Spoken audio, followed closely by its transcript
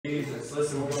Jesus.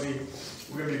 Listen, we're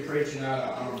gonna be preaching out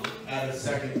of 1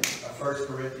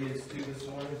 Corinthians 2 this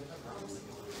morning.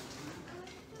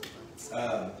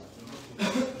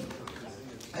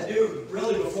 I do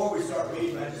really, before we start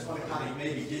reading, I just want to kind of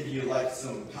maybe give you like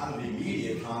some kind of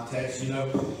immediate context. You know,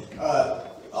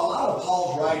 a lot of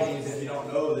Paul's writings, if you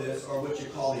don't know this, are what you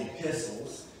call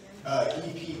epistles.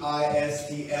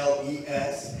 E-P-I-S-T-L-E-S.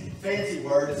 Fancy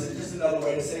word. It's just another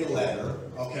way to say letter.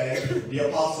 Okay. The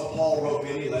Apostle Paul wrote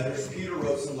many letters. Peter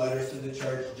wrote some letters to the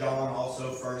church. John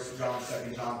also, 1 John,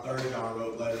 2 John, 3 John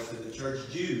wrote letters to the church.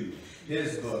 Jude,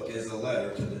 his book is a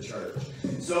letter to the church.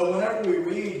 So whenever we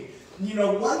read, you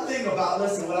know, one thing about,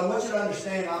 listen, what I want you to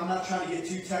understand, I'm not trying to get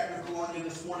too technical on you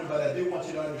this morning, but I do want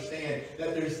you to understand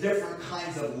that there's different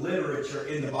kinds of literature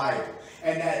in the Bible.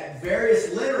 And that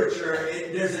various literature,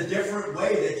 there's a different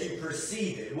way that you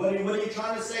perceive it. What are you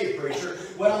trying to say, preacher?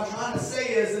 What I'm trying to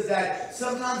say is that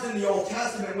sometimes in the Old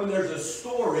Testament, when there's a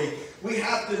story, we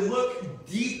have to look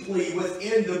deeply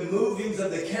within the movings of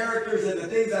the characters and the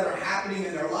things that are happening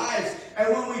in their lives.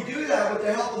 And when we do that with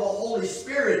the help of the Holy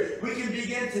Spirit, we can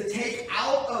begin to take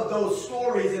out of those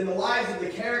stories and the lives of the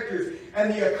characters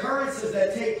and the occurrences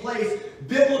that take place,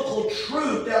 biblical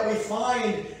truth that we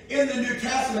find in the New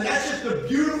Testament. That's just the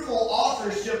beautiful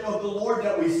authorship of the Lord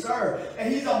that we serve.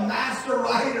 And He's a master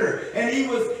writer. And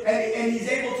He's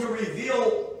able to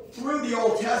reveal through the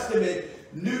Old Testament,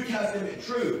 New Testament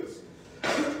truths.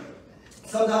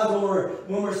 Sometimes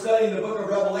when we're studying the book of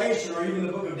Revelation or even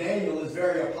the book of Daniel, it's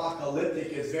very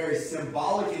apocalyptic, it's very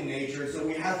symbolic in nature. So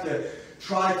we have to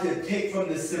try to take from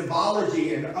the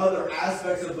symbology and other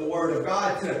aspects of the Word of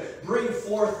God to bring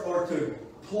forth or to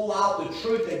pull out the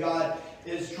truth that God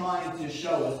is trying to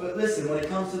show us. But listen, when it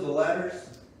comes to the letters,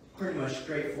 pretty much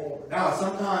straightforward. Now,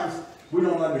 sometimes we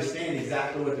don't understand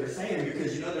exactly what they're saying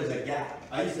because, you know, there's a gap.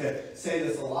 I used to say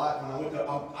this a lot when I went to,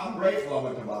 I'm grateful I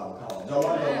went to Bible college. I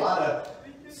learned a lot of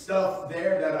stuff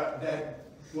there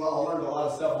I learned a lot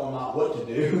of stuff on not what to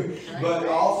do, but I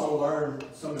also learned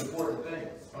some important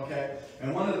things, okay?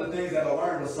 And one of the things that I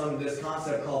learned was some of this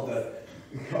concept called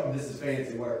this is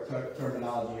fancy word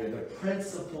terminology here, the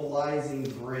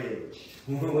principalizing bridge.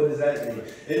 What does that mean?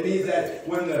 It means that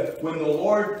when the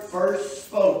Lord first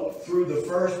spoke through the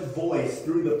first voice,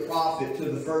 through the prophet to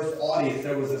the first audience,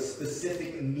 there was a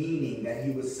specific meaning that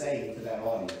He was saying to that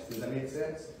audience. Does that make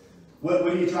sense? What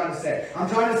are you trying to say? I'm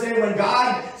trying to say when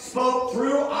God spoke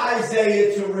through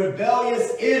Isaiah to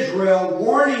rebellious Israel,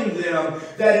 warning them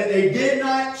that if they did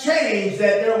not change,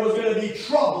 that there was going to be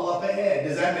trouble up ahead.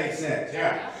 Does that make sense?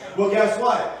 Yeah. Well, guess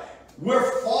what? We're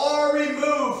far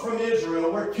removed from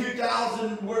Israel. We're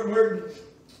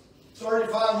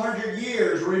 3,500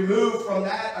 years removed from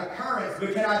that occurrence.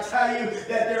 But can I tell you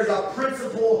that there's a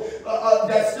principle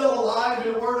that's still alive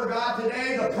in the Word of God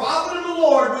today? The prophet of the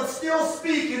Lord would still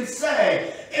speak and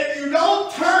say, if you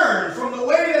don't turn from the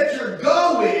way that you're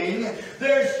going,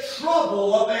 there's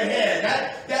trouble up ahead.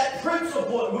 That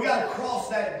principle, we got to cross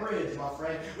that bridge, my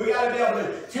friend. We got to be able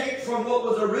to take from what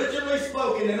was originally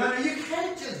spoken. And I mean, you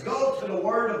can't just go to the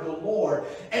Word of the Lord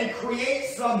and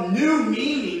create some new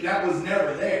meaning that was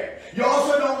never there. You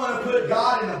also don't want to put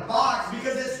God in a box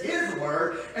because it's His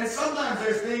Word. And sometimes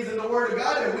there's things in the Word of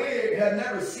God that we have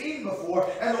never seen before.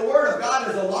 And the Word of God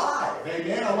is alive.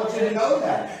 Amen. I want you to know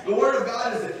that. The Word of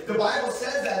God is, the Bible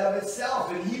says that of itself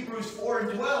in Hebrews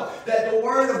 4:12, that the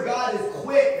Word of God is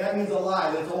quick. That means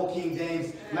alive. That's old King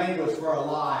James language for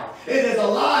alive. It is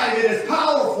alive. It is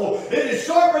powerful. It is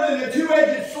sharper than the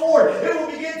two-edged sword. It will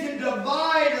begin to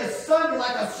divide asunder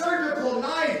like a surgical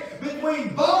knife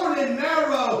between bone and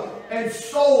marrow and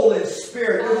soul and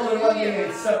spirit. There's only one thing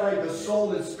that separates the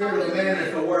soul and spirit of man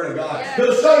is the Word of God.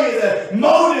 He'll show you the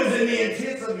motives and the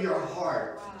intents of your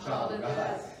heart, child of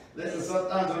God. Listen,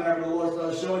 sometimes whenever the Lord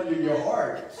starts showing you your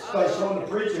heart, starts showing the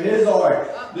preacher his heart,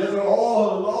 there's a,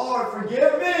 oh, Lord,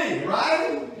 forgive me,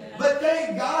 right? But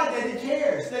thank God that He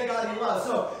cares. Thank God He loves.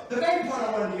 So the main point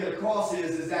I wanted to get across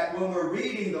is that when we're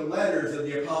reading the letters of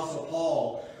the Apostle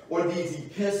Paul or these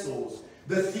epistles,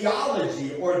 the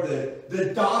theology or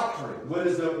the doctrine, what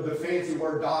is the fancy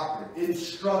word doctrine?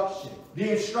 Instruction.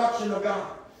 The instruction of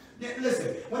God.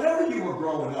 Listen, whenever you were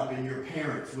growing up and your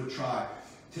parents would try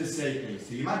to say things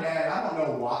to you. My dad, I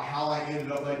don't know how I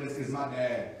ended up like this because my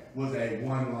dad was a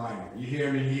one-liner. You hear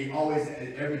me? He always,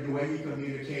 the way he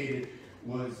communicated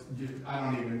was just, I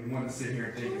don't even want to sit here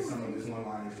and think of some of his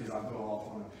one-liners because I'll go off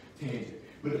on a tangent.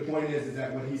 But the point is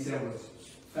that what he said was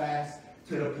fast,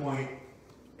 to the point,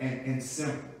 and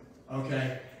simple.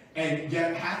 Okay? And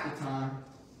yet half the time,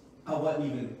 I wasn't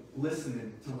even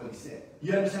listening to what he said.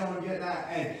 You understand what I'm getting at?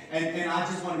 And I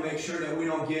just want to make sure that we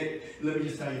don't get, let me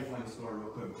just tell you a funny story real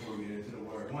quick before we get into the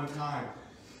Word. One time,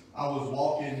 I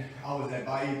was at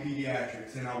Bayou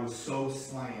Pediatrics, and I was so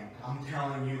slammed. I'm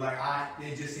telling you,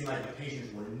 it just seemed like the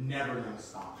patients were never going to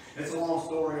stop. It's a long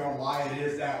story on why it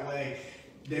is that way.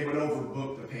 They would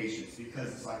overbook the patients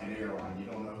because it's like an airline. You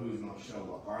don't know who's going to show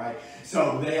up, all right?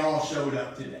 So they all showed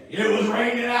up today. It was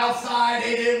raining outside.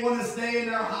 They didn't want to stay in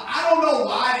their house. I don't know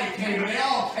why they came, but they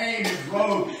all came and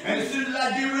drove. And as soon as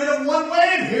I get rid of one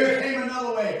wave, here came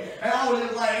another wave. And I was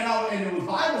just like, and it was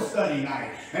Bible study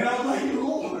night. And I was like,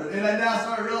 Lord. And then I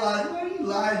started realizing, what are you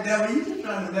lying, devil? You just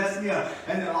trying to mess me up.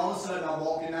 And then all of a sudden, I'm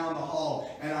walking down the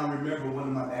hall, and I remember one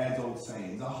of my dad's old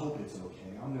sayings. I hope it's okay.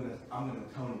 I'm gonna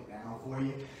tone it down for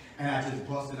you. And I just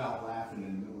busted out laughing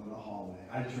in the middle of the hallway.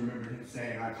 I just remember him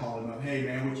saying, I called him up, hey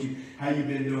man, how you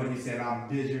been doing? He said, I'm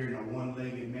busier than a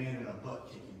one-legged man in a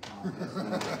butt-kicking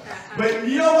contest. But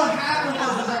you know what happened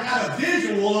was I got a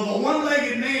visual of a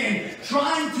one-legged man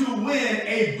trying to win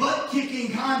a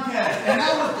butt-kicking contest. And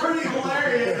that was pretty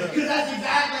hilarious because that's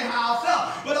exactly how I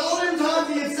felt. But all them times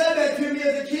he had said that to me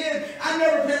as a kid, I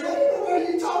never paid, what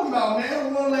are you talking about, man?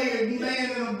 A one-legged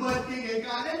man in a butt-kicking contest.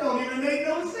 That don't even make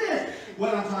no sense.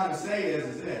 What I'm trying to say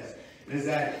is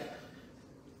that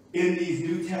in these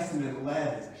New Testament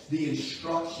letters, the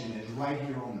instruction is right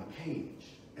here on the page.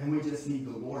 And we just need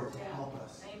the Lord to help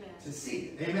us to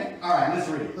see it. Amen? All right, let's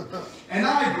read it. And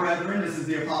I, brethren, this is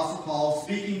the Apostle Paul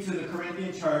speaking to the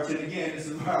Corinthian church. And again, this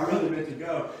is where I really meant to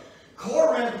go.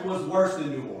 Corinth was worse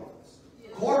than New Orleans.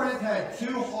 Corinth had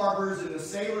 2 harbors, and the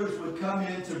sailors would come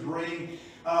in to bring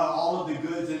all of the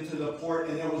goods into the port,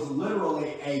 and there was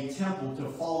literally a temple to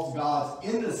false gods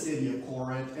in the city of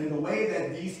Corinth. And the way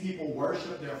that these people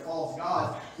worshiped their false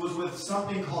gods was with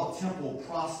something called temple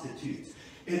prostitutes.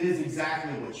 It is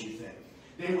exactly what you think.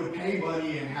 They would pay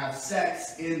money and have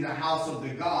sex in the house of the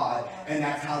god, and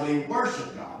that's how they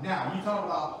worship God. Now, you talk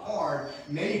about hard,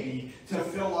 maybe, to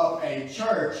fill up a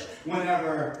church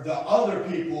whenever the other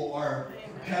people are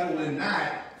peddling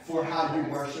that for how you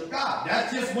worship God.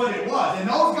 That's just what it was. And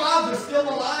those gods are still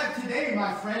alive today,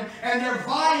 my friend, and they're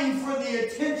vying for the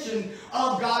attention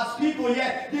of God's people.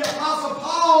 Yet the Apostle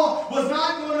Paul was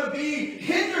not going to be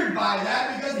hindered by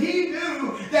that, because he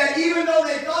knew that even though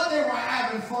they thought they were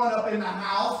having fun up in the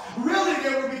house, really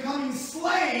they were becoming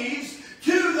slaves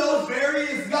to those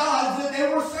various gods that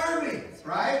they were serving.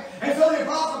 Right? And so the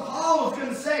Apostle Paul was going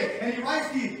to say, and he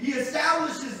writes, he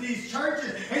establishes these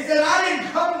churches. And he said, I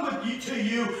didn't come to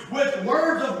you with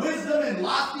words of wisdom and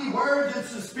lofty words and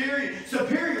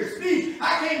superior speech.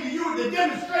 I came to you with the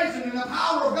demonstration and the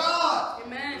power of God.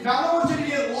 Amen. Now, I don't want you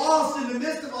to get lost in the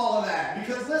midst of all of that.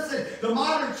 Because listen, the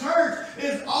modern church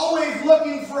is always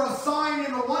looking for a sign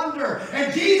and a wonder.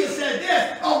 And Jesus said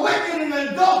this, a wicked and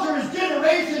adulterous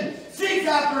generation seeks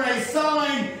after a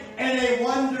sign and a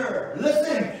wonder.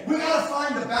 Listen, we got to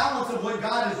find the balance of what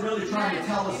God is really trying to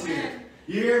tell us here.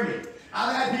 You hear me?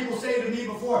 I've had people say to me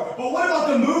before, but what about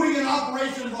the moving and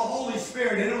operation of the Holy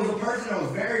Spirit? And it was a person that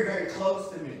was very, very close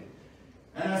to me.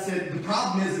 And I said, the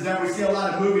problem is that we see a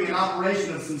lot of moving and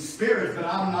operation of some spirits, but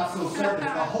I'm not so certain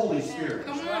it's the Holy Spirit.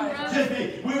 Come on, brother.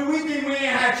 We think we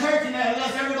ain't had church in that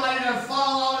unless everybody does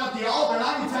fall on at the altar. And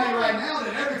I can tell you right now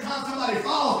that every time somebody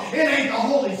falls, it ain't the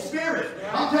Holy Spirit.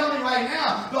 I'm telling you right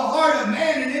now, the heart of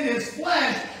man and in his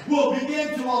flesh will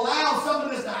begin to allow some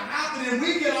of this to happen, and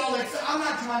we get all excited. I'm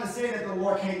not trying to say that the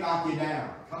Lord can't knock you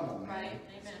down. Come on, man. Right.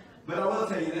 Amen. But I will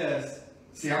tell you this.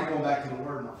 See, I'm going back to the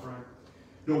Word, my friend.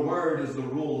 The Word is the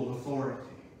rule of authority.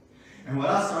 And what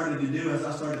I started to do is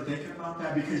I started thinking about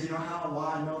that, because you know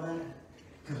why I know that?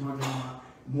 Because my God,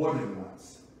 more than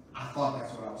once, I thought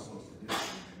that's what I was supposed to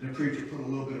do. The preacher put a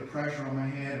little bit of pressure on my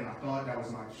head, and I thought that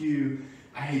was my cue.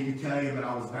 I hate to tell you, but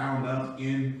I was bound up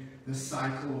in the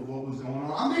cycle of what was going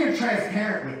on. I'm being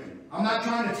transparent with you. I'm not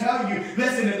trying to tell you,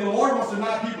 listen, if the Lord wants to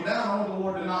knock people down, I want the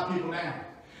Lord to knock people down.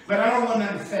 But I don't want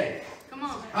nothing fake. Come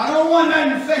on. I don't want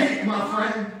nothing fake, my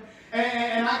friend.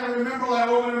 And I can remember like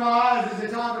opening my eyes,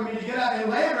 it's time for me to get out. And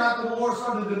later, after the Lord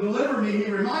started to deliver me,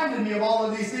 he reminded me of all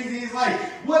of these things. He's like,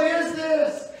 what is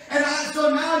this? And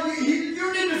so now you need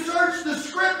to search the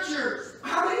scriptures.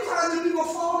 How many times do people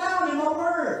fall down in the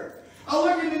Word? I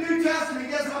look in the New Testament.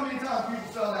 Guess how many times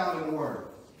people fell down in the Word?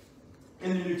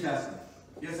 In the New Testament.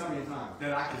 Guess how many times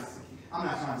that I can see. I'm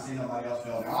not trying to say nobody else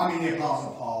fell down. I mean, the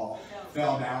Apostle Paul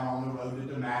fell down on the road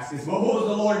to Damascus. But what was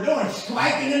the Lord doing?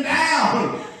 Striking him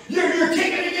down. You're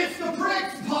kicking against the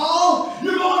pricks, Paul.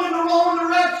 You're going in the wrong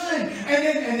direction.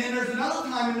 And then there's another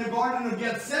time in the Garden of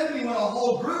Gethsemane when a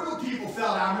whole group of people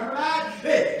fell down. Remember that?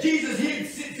 Hey, Jesus, he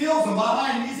feels them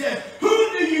behind him. He says,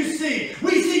 who do you see?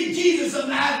 We see Jesus of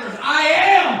Nazareth. I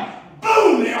am.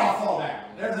 Boom, they all fall down.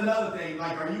 There's another thing.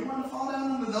 Like, are you one to fall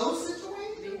down into those situations?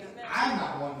 I'm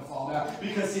not one to fall down.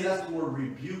 Because, see, that's the word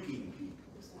rebuke rebuking people.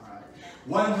 All right.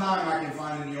 One time I can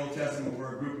find in the Old Testament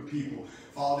where a group of people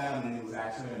fall down, and it was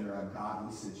actually under a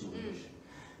godly situation.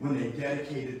 When they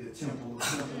dedicated the temple of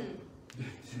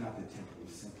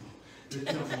the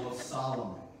temple of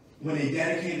Solomon. When they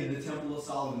dedicated the temple of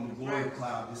Solomon, the glory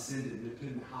cloud descended and put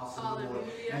in the house of the Lord.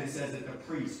 And it says that the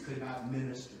priest could not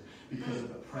minister because of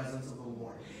the presence of the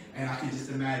Lord. And I can just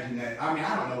imagine that. I mean,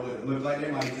 I don't know what it looked like.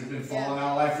 They might have just been falling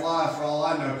out like flies for all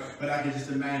I know. But I can just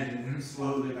imagine them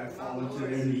slowly like falling to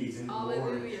their knees and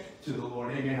glory to the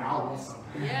Lord. Amen. I want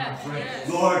something.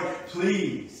 Lord,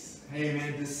 please,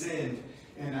 amen, descend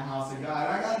in the house of God.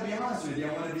 I got to be honest with you.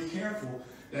 I want to be careful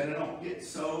that I don't get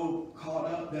so caught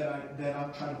up that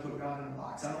I'm trying to put God in a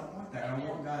box. I don't want that. I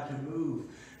want God to move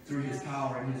through His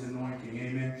power and His anointing.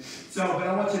 Amen. So, but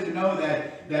I want you to know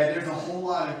that there's a whole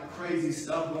lot of crazy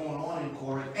stuff going on in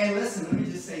Corinth. And listen, let me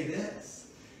just say this.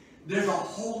 There's a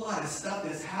whole lot of stuff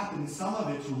that's happening. Some of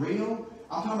it's real.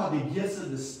 I'm talking about the gifts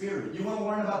of the Spirit. You want to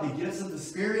learn about the gifts of the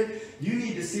Spirit? You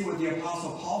need to see what the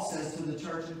Apostle Paul says to the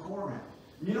church in Corinth.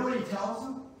 You know what he tells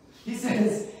them? He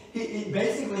says,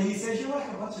 basically, he says, you're like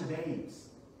a bunch of babes.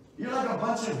 You're like a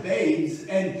bunch of babes,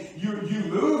 and you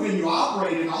move and you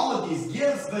operate in all of these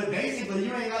gifts, but basically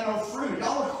you ain't got no fruit.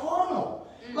 Y'all are carnal.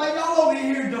 Like y'all over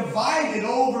here divided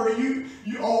over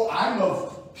oh, I'm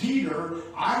of Peter,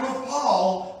 I'm of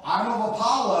Paul, I'm of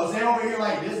Apollos. They're over here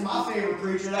like, this is my favorite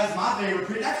preacher, that's my favorite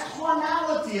preacher. That's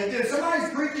carnality. If somebody's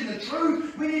preaching the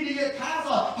truth, we need to get past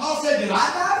it. Paul said, did I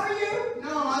die for you?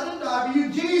 No, I didn't die for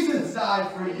you. Jesus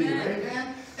died for you.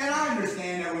 Amen? And I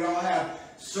understand that we all have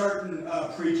certain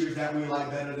preachers that we like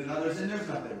better than others, and there's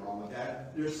nothing wrong with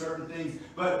that. There's certain things.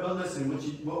 But listen,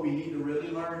 what we need to really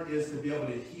learn is to be able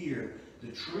to hear the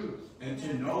truth and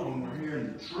to know when we're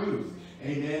hearing the truth.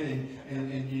 Amen.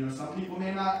 And you know, some people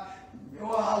may not.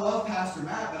 Well, I love Pastor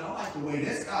Matt, but I like the way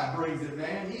this guy brings it,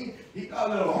 man. He got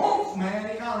a little oomph, man.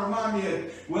 He kind of reminds me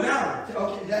of whatever.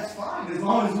 Okay, that's fine. As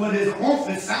long as what his oomph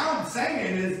is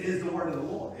saying is the word of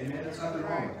the Lord. Amen. There's nothing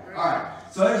wrong with that. All right.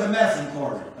 So there's a mess in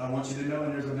Corinth. I want you to know,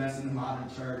 and there's a mess in the modern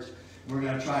church. We're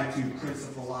going to try to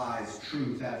principalize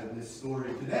truth out of this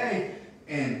story today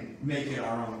and make it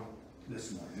our own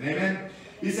this morning. Amen.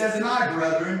 He says, and I,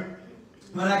 brethren,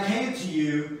 when I came to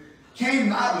you, came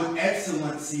not with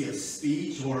excellency of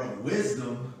speech or of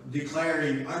wisdom,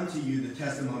 declaring unto you the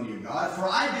testimony of God. For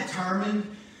I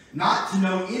determined not to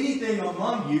know anything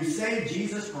among you save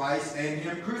Jesus Christ and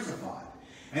Him crucified.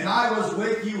 And I was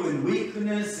with you in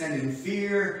weakness and in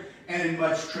fear and in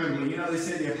much trembling. You know, they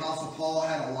say the Apostle Paul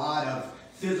had a lot of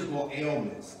physical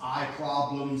ailments, eye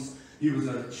problems. He was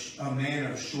a man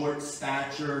of short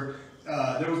stature.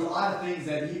 There was a lot of things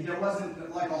that there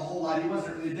wasn't like a whole lot.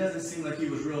 It doesn't seem like he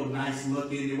was real nice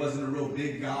looking. He wasn't a real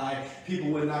big guy.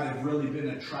 People would not have really been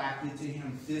attracted to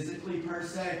him physically per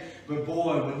se. But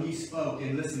boy, when he spoke,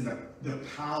 and listen, the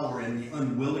power and the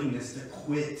unwillingness to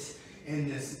quit in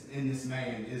this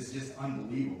man is just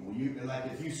unbelievable.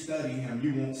 Like if you study him,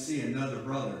 you won't see another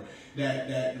brother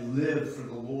that lived for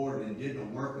the Lord and did the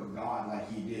work of God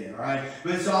like he did. All right.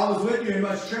 But so I was with you in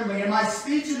much trembling, and my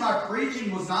speech and my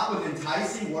preaching was not with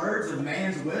enticing words of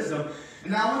man's wisdom.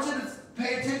 And now I want you to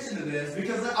pay attention to this,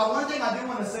 because one thing I do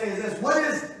want to say is this: what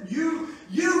is you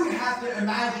have to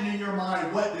imagine in your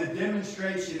mind what the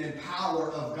demonstration and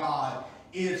power of God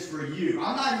is for you.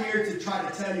 I'm not here to try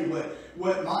to tell you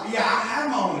I have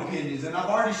my own opinions, and I've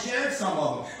already shared some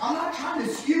of them. I'm not trying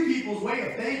to skew people's way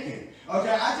of thinking.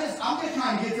 Okay, I'm just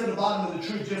trying to get to the bottom of the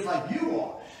truth, just like you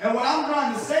are. And what I'm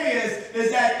trying to say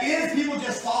is that people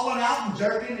just falling out and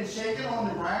jerking and shaking on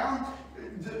the ground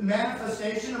the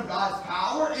manifestation of God's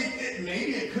power?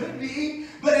 Maybe it could be,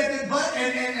 but I'm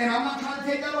not trying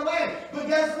to take that away. But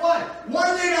guess what?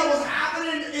 One thing that was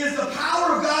happening is the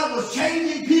power of God was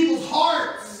changing people's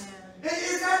hearts.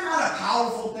 Is that not a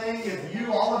powerful thing if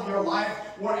you, all of your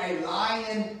life, were a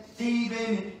lying,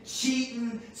 thieving,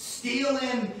 cheating,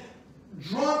 stealing,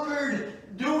 drunkard,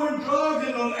 doing drugs,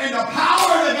 and the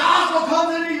power of the gospel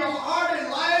comes into your heart and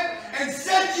life and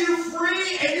sets you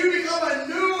free, and you become a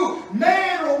new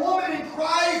man or woman in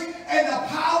Christ, and the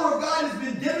power of God has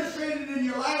been demonstrated in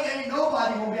your life? Ain't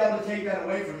nobody will be able to take that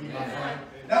away from you, my friend.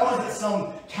 That wasn't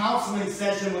some counseling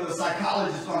session with a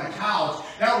psychologist on a couch.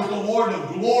 That was the Lord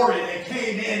of glory that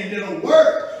came in and did a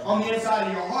work on the inside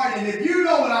of your heart. And if you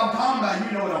know what I'm talking about,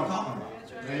 you know what I'm talking about.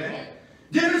 Amen.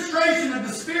 Demonstration of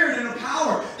the Spirit and the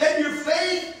power, that your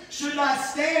faith should not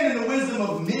stand in the wisdom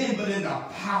of men, but in the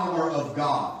power of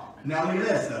God. Now look at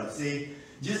this, though. See,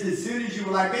 just as soon as you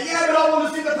were like, yeah, but I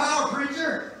want to see the power,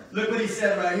 preacher. Look what he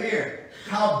said right here.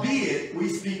 Howbeit we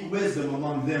speak wisdom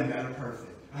among them that are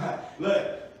perfect.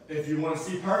 Look, If you want to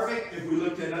see perfect, if we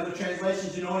looked at other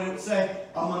translations, you know what it would say?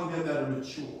 Among them that are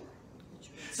mature.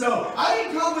 So I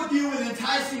didn't come with you with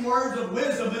enticing words of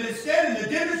wisdom, but instead in the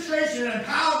demonstration and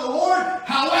power of the Lord.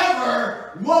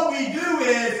 However, what we do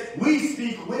is we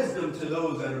speak wisdom to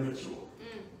those that are mature.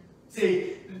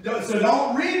 See, so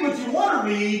don't read what you want to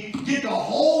read. Get the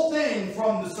whole thing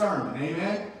from the sermon.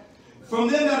 Amen? From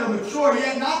them that are mature,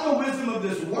 yet not the wisdom of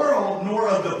this world, nor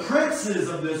of the princes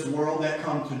of this world that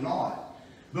come to naught.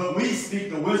 But we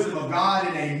speak the wisdom of God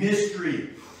in a mystery,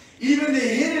 even the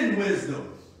hidden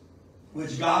wisdom,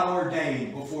 which God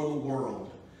ordained before the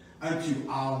world unto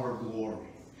our glory,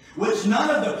 which none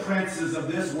of the princes of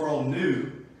this world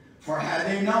knew, for had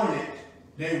they known it,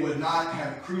 they would not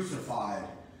have crucified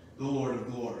the Lord of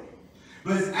glory.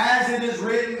 But as it is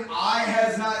written, eye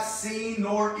has not seen,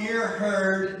 nor ear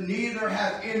heard, neither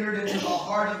have entered into the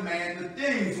heart of man the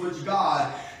things which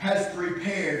God has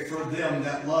prepared for them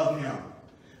that love him.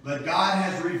 But God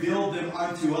has revealed them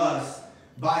unto us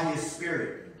by his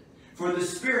Spirit. For the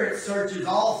Spirit searches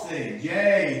all things,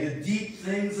 yea, the deep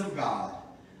things of God.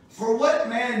 For what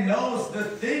man knows the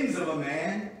things of a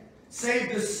man,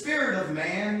 save the spirit of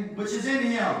man which is in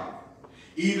him?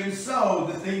 Even so,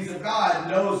 the things of God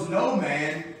knows no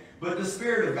man, but the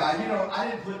Spirit of God. You know, I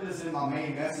didn't put this in my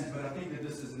main message, but I think that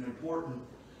this is an important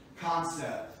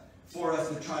concept for us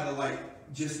to try to,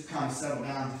 just kind of settle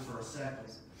down just for a second.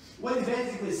 What he's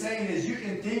basically saying is you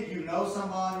can think you know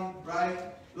somebody, right?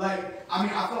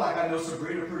 I feel like I know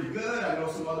Sabrina pretty good. I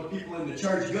know some other people in the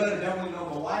church good. I definitely know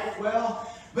my wife well.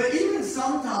 But even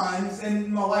sometimes, and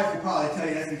my wife will probably tell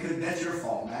you that's because that's your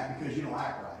fault, Matt, because you don't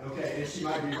act right, okay? And she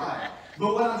might be right.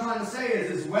 But what I'm trying to say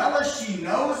is, as well as she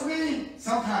knows me,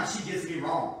 sometimes she gets me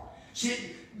wrong.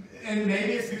 And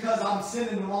maybe it's because I'm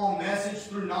sending the wrong message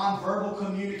through nonverbal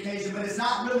communication, but it's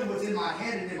not really what's in my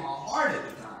head and in my heart at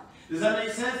the time. Does that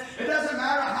make sense? It doesn't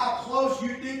matter how close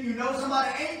you think you know somebody.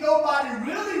 Ain't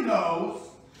nobody really knows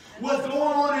what's going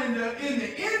on in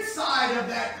the inside of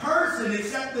that person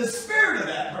except the spirit of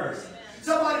that person.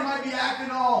 Somebody might be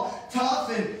acting all tough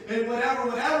and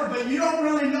whatever, but you don't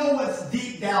really know what's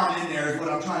deep down in there is what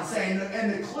I'm trying to say.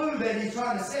 And the clue that he's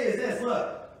trying to say is this.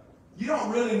 Look, you don't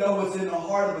really know what's in the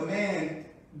heart of a man.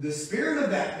 The spirit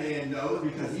of that man knows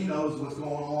because he knows what's going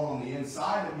on the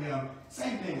inside of him.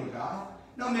 Same thing with God.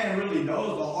 No man really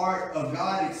knows the heart of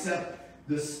God except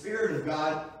the Spirit of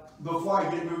God. Before I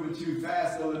get moving too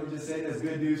fast, though, let me just say that's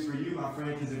good news for you, my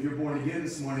friend, because if you're born again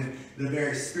this morning, the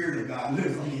very Spirit of God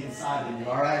lives on the inside of you.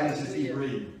 All right? Let's just keep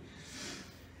reading.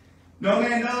 No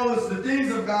man knows the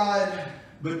things of God,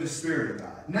 but the Spirit of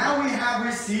God. Now we have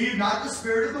received not the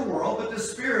spirit of the world, but the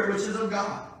Spirit which is of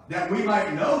God, that we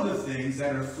might know the things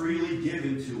that are freely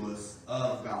given to us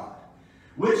of God,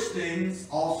 which things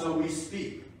also we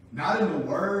speak. Not in the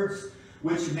words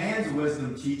which man's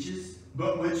wisdom teaches,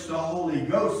 but which the Holy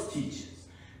Ghost teaches,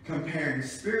 comparing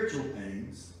spiritual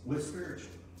things with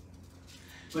spiritual.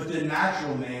 But the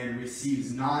natural man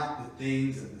receives not the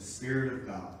things of the Spirit of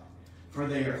God, for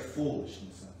they are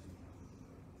foolishness unto him.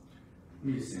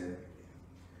 Let me just say that again.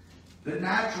 The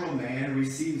natural man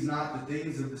receives not the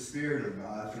things of the Spirit of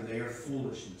God, for they are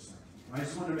foolishness unto him. I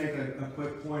just want to make a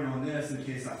quick point on this in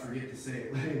case I forget to say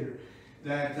it later.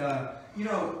 That,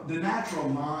 the natural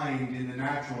mind and the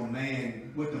natural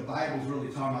man, what the Bible's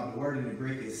really talking about, the word in the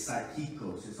Greek is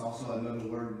psychikos. It's also another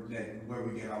word where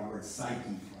we get our word psyche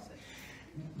from.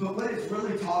 But what it's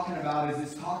really talking about is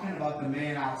it's talking about the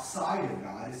man outside of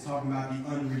God. It's talking about the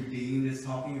unredeemed. It's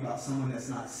talking about someone that's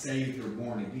not saved or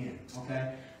born again.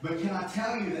 Okay? But can I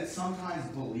tell you that sometimes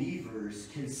believers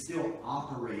can still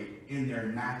operate in their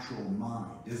natural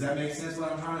mind? Does that make sense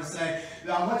what I'm trying to say?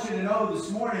 Now, I want you to know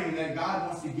this morning that God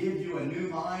wants to give you a new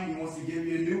mind. He wants to give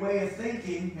you a new way of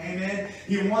thinking. Amen.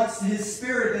 He wants his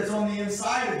Spirit that's on the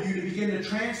inside of you to begin to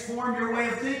transform your way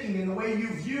of thinking and the way you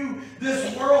view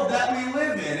this world that we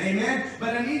live in. Amen.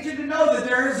 But I need you to know that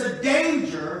there is a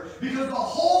danger because the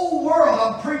whole world,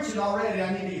 I'm preaching already,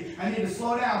 I need to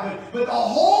slow down, but the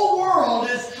whole world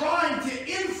is trying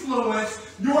to influence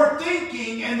your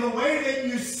thinking and the way that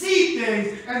you see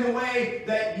things and the way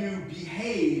that you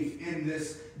behave in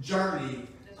this journey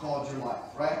called your life,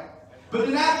 right? But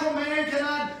the natural man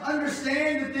cannot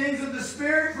understand the things of the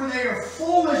Spirit, for they are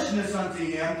foolishness unto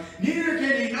him, neither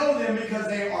can he know them because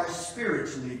they are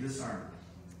spiritually discerned.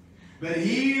 But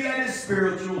he that is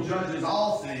spiritual judges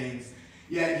all things,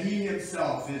 yet he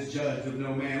himself is judged of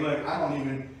no man. Look, I wasn't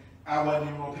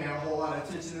even going to pay a whole lot of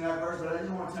attention to that verse, but I just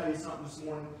want to tell you something this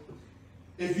morning.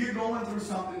 If you're going through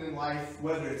something in life,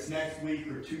 whether it's next week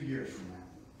or 2 years from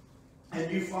now,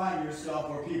 and you find yourself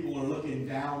where people are looking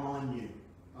down on you,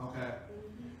 okay,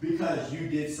 because you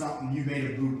did something, you made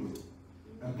a boo-boo,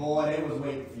 And boy, they was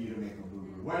waiting for you to make a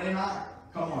boo-boo. Were they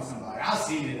not? Come on, somebody. I've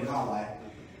seen it in my life.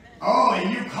 Oh,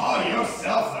 and you call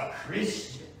yourself a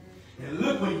Christian. And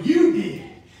look what you did.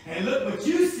 And look what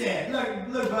you said.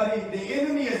 Look, buddy, the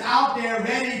enemy is out there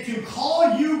ready to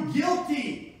call you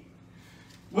guilty.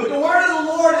 What the word of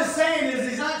the Lord is saying is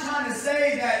he's not trying to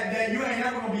say that you ain't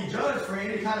never going to be judged for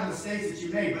any kind of mistakes that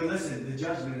you make. But listen, the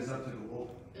judgment is up to the Lord.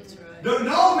 That's right.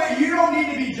 No, man, you don't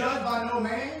need to be judged by no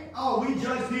man. Oh, we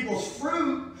judge people's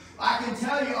fruit. I can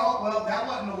tell you, oh, well, that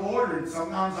wasn't the Lord. And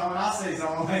sometimes when I say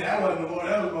something, like, that wasn't the Lord,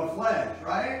 that was my flesh,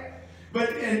 right?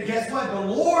 And guess what? The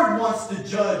Lord wants to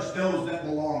judge those that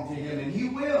belong to him, and he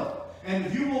will. And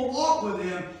if you will walk with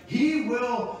him, he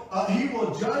will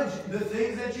judge the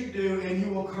things that you do, and he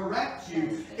will correct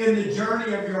you in the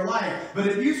journey of your life. But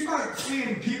if you start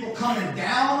seeing people coming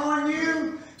down on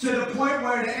you to the point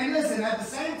where, and listen, at the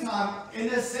same time, in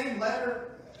this same letter,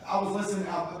 I've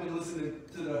been listening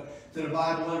to the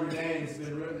Bible every day,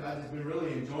 and I've just been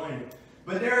really enjoying it.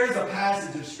 But there is a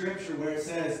passage of scripture where it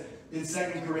says, in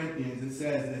 2 Corinthians, it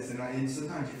says this, and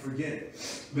sometimes you forget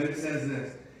it, but it says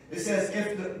this. It says,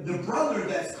 if the brother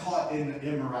that's caught in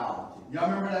immorality, y'all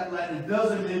remember that letter? It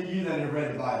doesn't mean you that have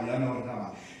read the Bible, y'all know what I'm talking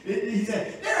about. He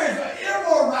said, there is an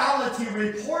immorality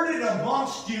reported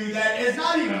amongst you that is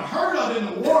not even heard of in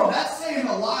the world. That's saying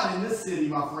a lot in this city,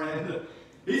 my friend.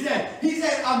 He said,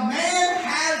 a man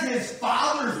has his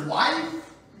father's wife,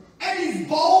 and he's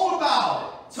bold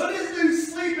about it. So this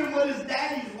dude's sleeping with his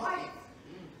daddy's wife.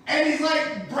 And he's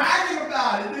like bragging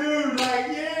about it, dude. Like,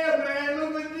 yeah, man,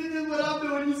 look what I'm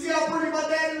doing. You see how pretty my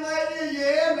daddy's wife is?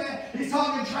 Yeah, man. He's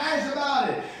talking trash about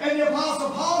it. And the Apostle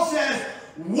Paul says,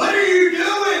 what are you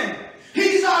doing?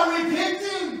 He's not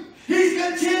repenting. He's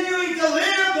continuing to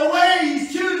live the way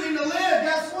he's choosing to live.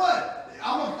 Guess what?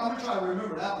 I'm going to try to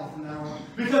remember that one from now on.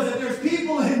 Because if there's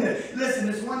people in it, listen,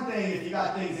 it's one thing if you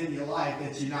got things in your life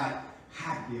that you're not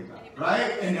happy about,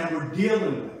 right? And that we're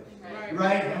dealing with.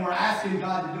 Right? And we're asking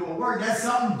God to do a work. That's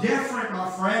something different, my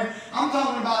friend. I'm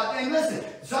talking about, and listen,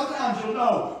 sometimes you'll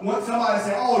know when somebody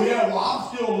say, oh yeah, well,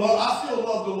 I still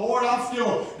love the Lord. I'm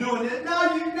still doing this. No.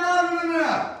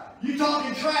 You're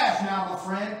talking trash now, my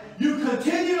friend. You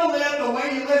continue to live the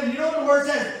way you live. And you know what the word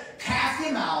says? Cast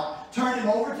him out, turn him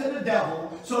over to the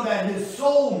devil, so that his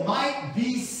soul might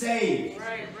be saved.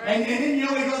 Right. And then you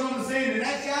know he goes on to say in the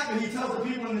next chapter, he tells the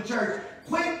people in the church,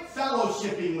 quit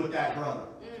fellowshipping with that brother.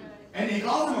 And he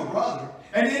calls him a brother.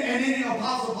 And then the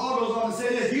Apostle Paul goes on to say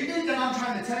this. You think that I'm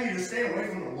trying to tell you to stay away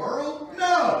from the world?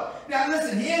 No. Now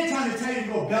listen, he ain't trying to tell you to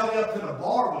go belly up to the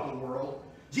bar with the world.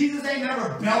 Jesus ain't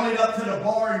never bellied up to the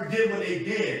bar and did what they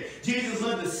did. Jesus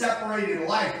lived a separated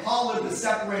life. Paul lived a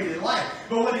separated life.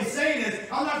 But what he's saying is,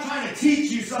 I'm not trying to teach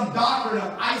you some doctrine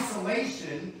of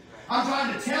isolation. I'm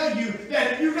trying to tell you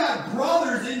that if you got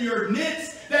brothers in your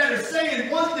midst that are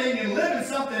saying one thing and living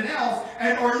something else,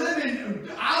 or living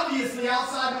obviously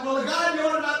outside the will of God, you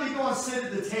ought to not be going to sit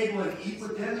at the table and eat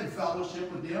with them and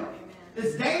fellowship with them.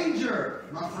 It's danger,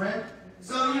 my friend.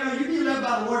 So, you be led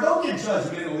by the Lord. Don't get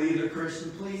judgmental either,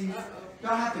 Christian, please.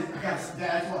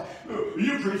 That's why.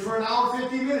 You preach for an hour,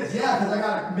 15 minutes. Yeah, because I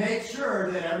got to make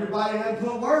sure that everybody doesn't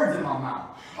put words in my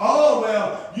mouth. Oh,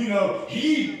 well,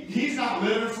 he's not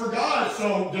living for God,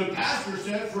 so the pastor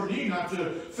said for me not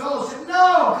to fellowship.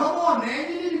 No, come on,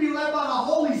 man. You need to be led by the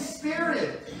Holy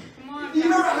Spirit. Come on, you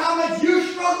remember how much you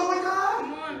struggle with God?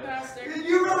 Come on, Pastor.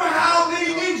 You remember how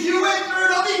many things you went through?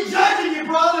 Don't be judging your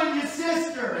brother and your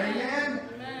sister. Amen?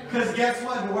 Because guess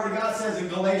what? The Word of God says in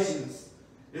Galatians,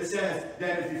 it says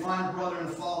that if you find a brother in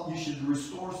fault, you should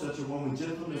restore such a one with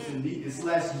gentleness and meekness,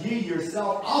 lest ye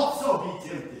yourself also be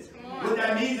tempted. What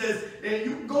that means is,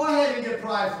 you go ahead and get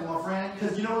prideful, my friend,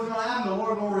 because you know what's going to happen? The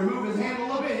Lord will remove his hand a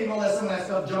little bit, he's going to let some of that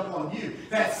stuff jump on you.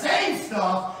 That same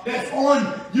stuff that's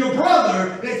on your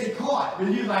brother that you caught.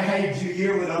 But you're like, hey, did you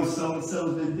hear what those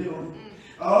so-and-so's been doing?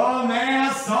 Oh, man,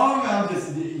 I saw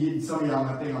him. Some of y'all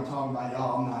might think I'm talking about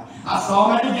y'all. I'm not. I saw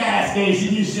him at the gas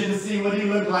station. You should have seen what he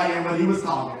looked like and what he was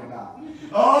talking about.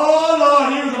 Oh,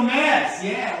 Lord, he was a mess.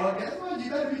 Yeah, well, guess what?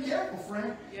 You better be careful,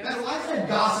 friend. Better watch that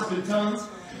gossip in tongues.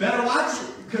 Better watch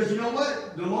it. Because you know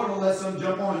what? The Lord will let some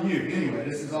jump on you. Anyway,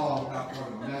 this is all not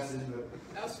part of the message.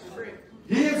 That's free.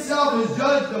 He himself is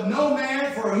judged of no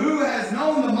man, for who has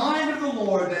known the mind of the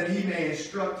Lord that he may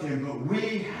instruct him? But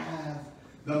we have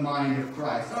the mind of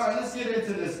Christ. All right, let's get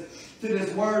into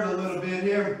this word a little bit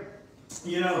here.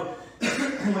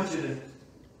 I want you to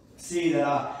see that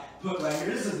I put right here.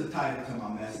 This is the title to my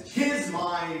message. His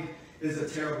mind is a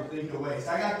terrible thing to waste.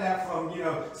 I got that from,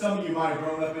 some of you might have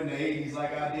grown up in the 80s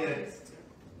like I did.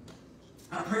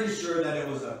 I'm pretty sure that it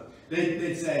was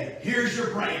they'd say, here's your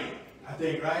brain, I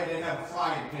think, right? They'd have a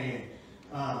frying pan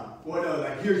Well, no,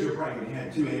 like, here's your brain. They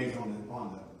had 2 eggs on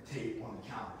the tape on the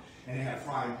counter. And they had a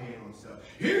frying pan on stuff.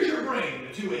 Here's your brain,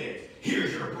 the 2 eggs.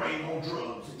 Here's your brain on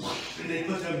drugs. And they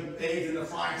put some eggs in the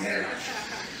frying pan.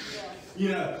 You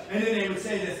know, and then they would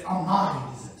say this, a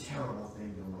mind is a terrible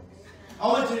thing to waste. I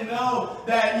want you to know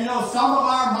that, you know, some of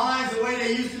our minds, the way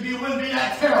they used to be, wouldn't be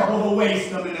that terrible to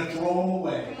waste them and to throw them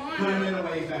away. Put them in a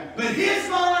waste bag. But his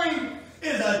mind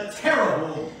is a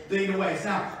terrible thing to waste.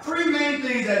 Now, 3 main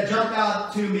things that jumped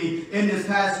out to me in this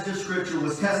passage of Scripture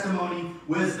was testimony,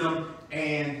 wisdom,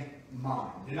 and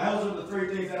mind. And those are the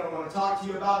 3 things that I want to talk to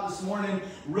you about this morning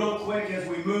real quick as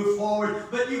we move forward.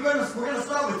 But we're going to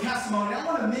start with testimony. I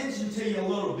want to mention to you a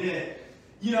little bit.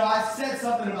 You know, I said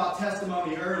something about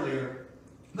testimony earlier,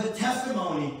 but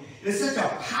testimony is such a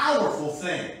powerful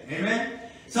thing. Amen?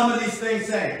 Some of these things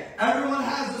say, everyone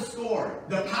has a story.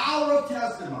 The power of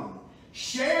testimony.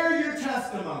 Share your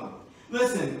testimony.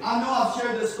 Listen, I know I've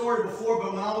shared this story before,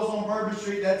 but when I was on Bourbon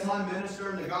Street that time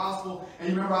ministering the gospel, and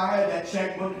you remember I had that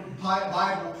checkbook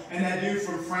Bible, and that dude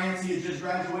from France, he had just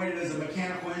graduated as a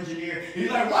mechanical engineer.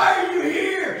 He's like, why are you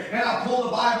here? And I pulled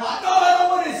the Bible out. No, I don't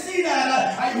want to see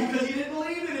that. Because he didn't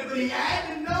believe in it, but he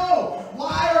had to know.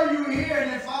 Why are you here?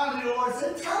 And then finally the Lord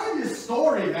said, tell him this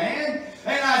story, man.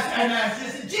 And I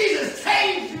said, Jesus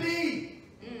changed me.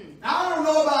 Now, I don't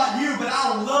know about you, but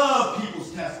I love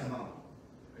people's testimony.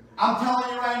 I'm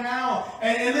telling you right now,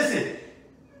 and listen,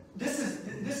 this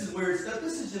is weird stuff.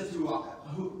 This is just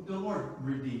who the Lord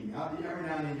redeemed me. Every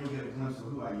now and then you'll get a glimpse of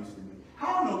who I used to be.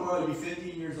 How in the world, you're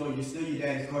 15 years old, you steal your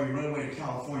daddy's car, you run away to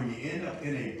California, you end up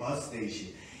in a bus station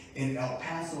in El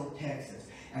Paso, Texas,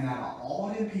 and out of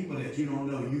all them people that you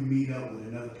don't know, you meet up with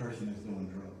another person that's doing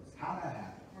drugs. How'd that happen?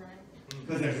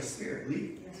 Because there's a spirit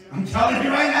leading you. I'm telling you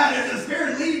right now, there's a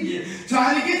spirit leading you,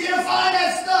 trying to get you to find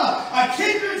that stuff. A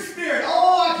kindred spirit.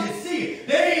 Oh, I can see it.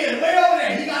 There he is, way over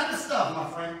there. He got the stuff, my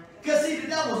friend. Because see, the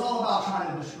devil's all about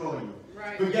trying to destroy you.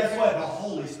 Right. But guess what? The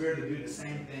Holy Spirit will do the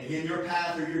same thing. In your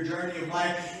path or your journey of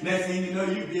life, next thing you know,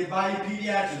 you get by your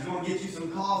pediatrics, going to get you some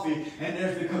coffee, and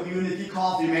there's the community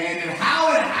coffee, man. And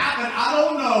how it happened, I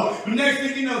don't know. But next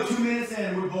thing you know, 2 minutes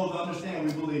in, we both understand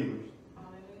we believers.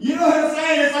 You know what I'm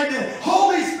saying? It's like the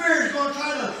Holy Spirit is going to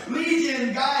try to lead you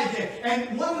and guide you.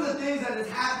 And one of the things that has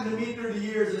happened to me through the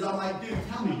years is I'm like, dude,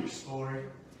 tell me your story.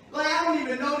 Like, I don't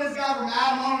even know this guy from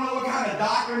Adam. I don't know what kind of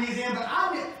doctrine he's in, but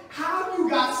how you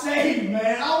got saved,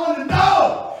 man? I want to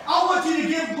know. I want you to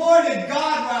give glory to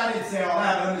God. But I didn't say all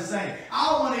that, but I'm just saying.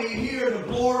 I want to hear the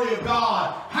glory of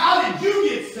God. How did you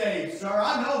get saved, sir?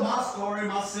 I know my story.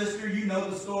 My sister, you know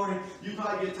the story. You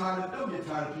probably get tired of it. Don't get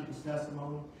tired of people's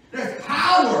testimony. There's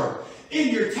power in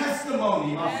your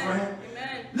testimony, my friend.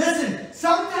 Amen. Listen,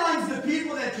 sometimes the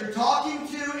people that you're talking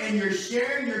to and you're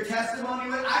sharing your testimony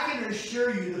with, I can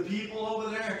assure you the people over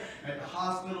there at the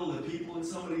hospital, the people in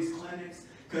some of these clinics,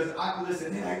 because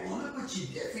listen, they're like, well, look what you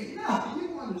did for you. No, you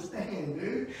don't understand,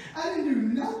 dude. I didn't do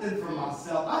nothing for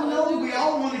myself. I know we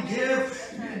all want to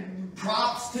give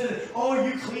props to, oh,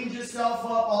 you cleaned yourself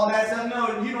up, all that stuff.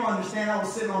 No, you don't understand. I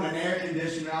was sitting on an air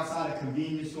conditioner outside a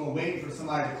convenience store waiting for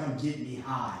somebody to come get me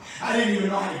high. I didn't even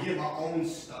know how to get my own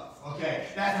stuff, okay?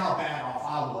 That's how bad off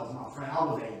I was, my friend. I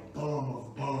was a bum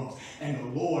of bums. And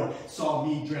the Lord saw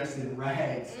me dressed in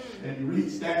rags. And he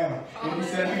reached down and he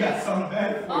said, I got something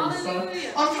better for you, son.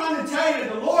 I'm trying to tell you,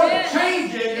 the Lord will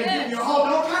change it and give you hope.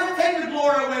 Don't try to take the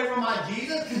glory away from my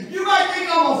Jesus. You might think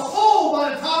I'm a fool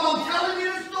by the time I'm telling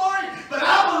you the story, but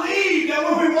I believe that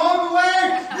when we walk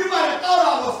away, you might have thought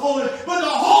I was foolish, but the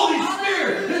Holy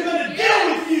Spirit is going to deal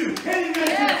with you and he's going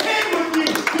to contend with you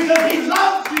because he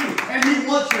loves you and he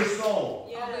wants your soul.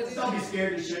 Don't be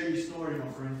scared to share your story, my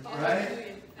friend.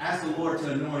 Right? Ask the Lord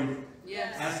to anoint you.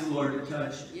 Yes. Ask the Lord to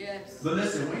touch you. Yes. But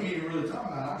listen, we ain't even really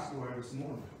talking about our story this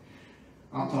morning.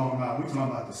 We're talking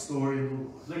about the story of the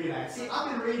Lord. Look at that. See,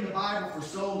 I've been reading the Bible for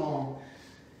so long.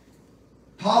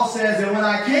 Paul says that when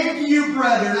I came to you,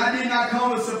 brethren, I did not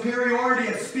come with superiority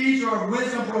of speech or of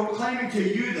wisdom, proclaiming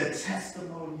to you the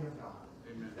testimony of God.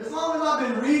 Amen. As long as I've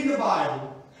been reading the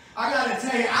Bible, I got to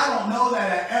tell you, I don't know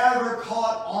that I ever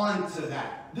caught on to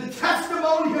that. The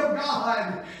testimony of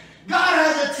God. God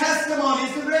has a testimony.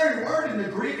 It's the very word in the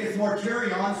Greek. It's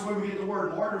martyrion. That's where we get the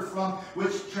word martyr from,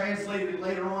 which translated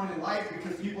later on in life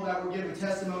because people that were given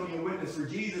testimony and witness for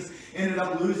Jesus ended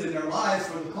up losing their lives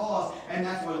for the cause, and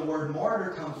that's where the word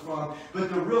martyr comes from. But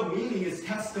the real meaning is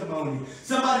testimony.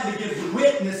 Somebody that gives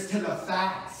witness to the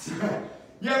facts.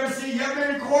 You ever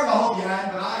been in court? I hope you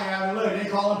haven't, but I have. Look, they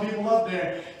calling people up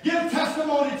there. Give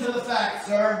testimony to the facts,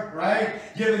 sir. Right?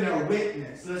 Giving their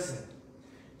witness. Listen,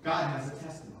 God has a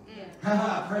testimony.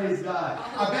 Praise God.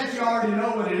 I bet you already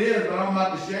know what it is, but I'm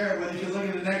about to share it with you because look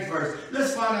at the next verse.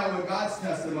 Let's find out what God's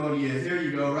testimony is. Here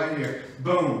you go, right here.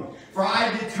 Boom. For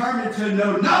I determined to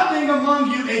know nothing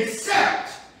among you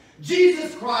except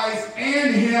Jesus Christ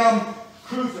and Him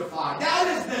crucified. That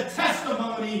is the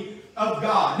testimony of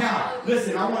God. Now,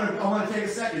 listen, I want to take a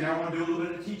second. I want to do a little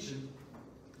bit of teaching.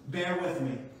 Bear with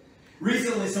me.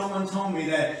 Recently, someone told me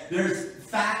that there's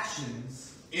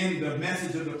factions in the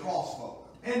message of the cross folk.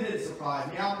 And it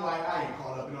surprised me. I'm like, I ain't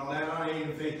caught up in all that. I ain't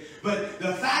even think. But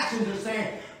the factions are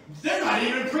saying, they're not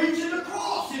even preaching the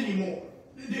cross anymore.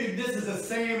 Dude, this is the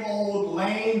same old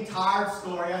lame, tired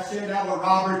story. I shared that with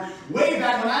Robert way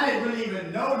back when I didn't really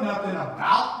even know nothing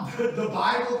about the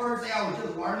Bible per se. I was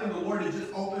just learning. The Lord had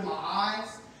just opened my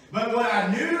eyes. But what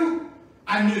I knew,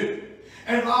 I knew.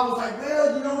 And I was like,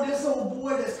 well, you know, this old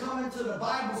boy that's coming to the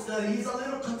Bible study, he's a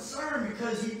little concerned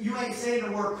because you ain't saying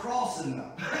the word cross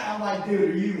enough. I'm like, dude,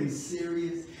 are you even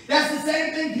serious? That's the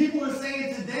same thing people are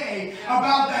saying today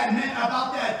about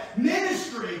that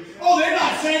ministry. Oh, they're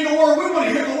not saying the word. We want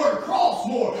to hear the word cross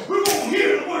more. We want to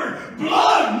hear the word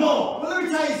blood more. Well, let me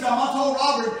tell you something. I told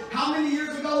Robert, how many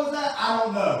years ago was that? I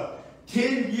don't know.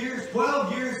 10 years,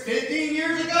 12 years, 15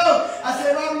 years ago. I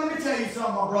said, Robert, let me tell you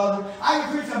something, my brother. I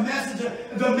can preach the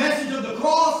message of the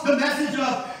cross, the message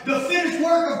of the finished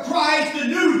work of Christ, the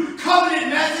new covenant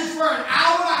message for an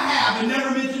hour and a half and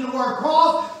never mention the word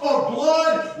cross or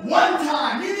blood one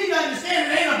time. You need to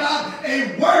understand it ain't about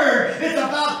a word. It's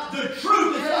about the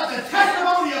truth. It's about the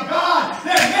testimony of God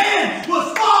that man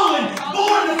was fallen,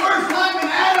 born the first time in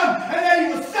Adam, and that he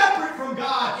was separate from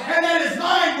God, and that his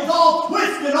mind was all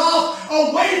twisted off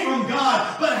away from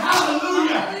God. But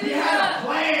hallelujah, he had a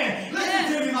plan.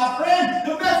 Listen to me, my friend.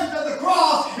 The message of the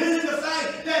cross is in the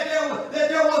fact that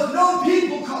there was no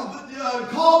people called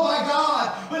by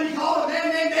God, but he called a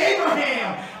man named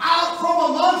Abraham out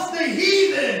from amongst the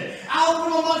heathen, out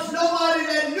from amongst nobody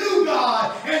that knew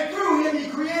God, and through him he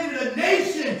created a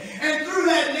nation, and through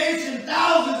that nation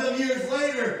thousands of years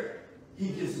later he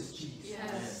gives us Jesus.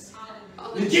 Yes.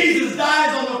 And Jesus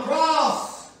dies on the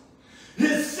cross.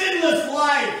 His sinless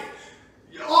life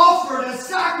offered a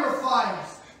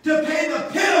sacrifice to pay the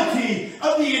penalty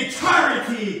of the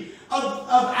entirety of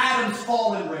Adam's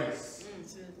fallen race.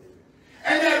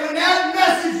 And that when that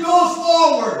message goes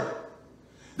forward,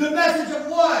 the message of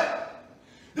what?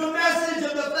 The message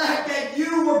of the fact that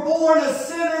you were born a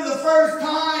sinner the first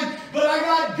time, but I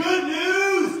got good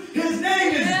news. His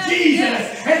name is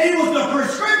Jesus. And he was the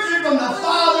prescription from the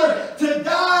Father to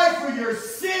die for your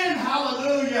sin.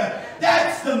 Hallelujah.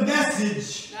 That's the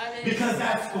message. Because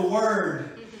that's the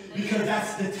word. Because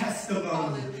that's the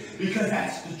testimony. Because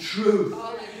that's the truth.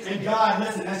 And God,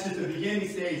 listen, that's just the beginning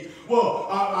stage. Well,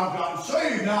 I've gotten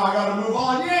saved, now I got to move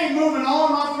on. You ain't moving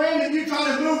on, my friend. If you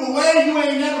try to move away, you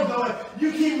ain't never going.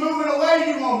 You keep moving away,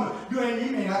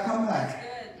 you may not come back.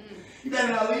 You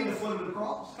better not leave the foot of the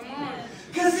cross. Come on.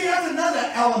 Because see, that's another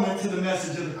element to the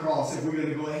message of the cross, if we're going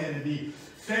to go ahead and be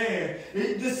fair.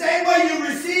 The same way you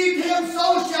received him,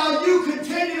 so shall you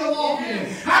continue to walk in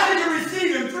him. How did you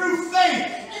receive him? Through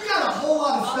faith. You got a whole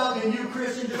lot of stuff in you,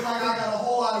 Christian, just like I got a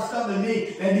whole lot of stuff in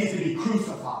me that needs to be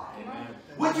crucified.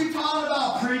 What you talking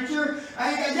about, preacher?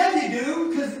 Yeah, you do,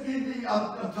 because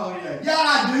I'm telling you. Yeah,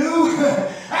 I do.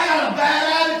 I got a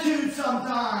bad attitude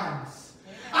sometimes.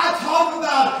 I talk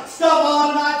about stuff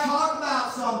on and I talk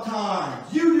about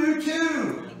sometimes. You do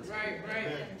too. Right.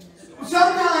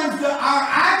 Sometimes our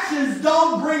actions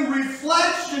don't bring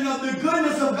reflection of the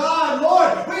goodness of God.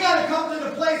 Lord, we got to come to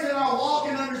the place in our walk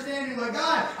and understanding of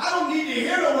God. I don't need to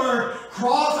hear the word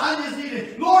cross. I just need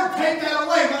to, Lord, take that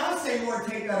away. When I say, Lord,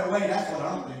 take that away, that's what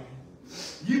I'm thinking.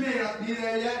 You may not be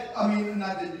there yet. I mean,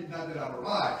 not that I've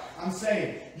arrived. I'm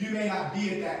saying you may not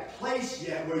be at that place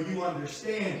yet where you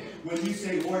understand when you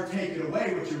say, Lord, take it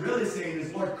away. What you're really saying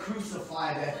is, Lord,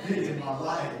 crucify that thing in my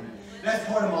life. That's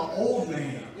part of my old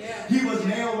man. Yeah. He was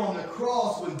nailed on the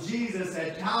cross with Jesus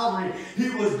at Calvary. He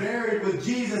was buried with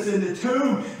Jesus in the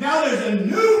tomb. Now there's a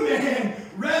new man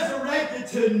resurrected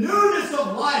to newness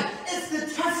of life. It's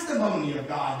the testimony of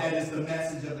God that is the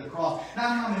message of the cross.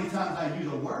 Not how many times I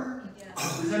use a word. Yeah.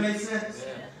 Does that make sense?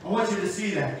 Yeah. I want you to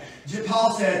see that.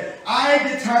 Paul said, I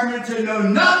determined to know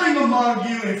nothing among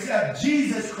you except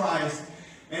Jesus Christ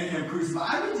and him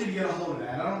crucified. I need you to get a hold of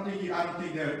that. I don't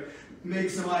think that maybe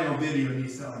somebody on video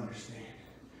needs to understand.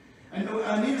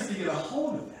 I need us to get a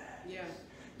hold of that. Yeah.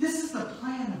 This is the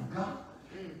plan of God.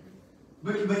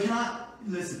 But can I,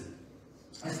 listen,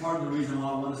 that's part of the reason why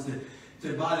I want us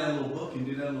to buy that little book and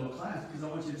do that little class, because I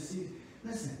want you to see,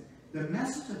 listen, the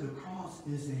message of the cross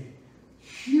is a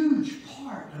huge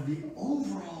part of the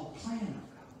overall plan of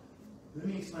God. Let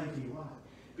me explain to you why.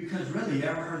 Because really, you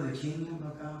ever heard of the kingdom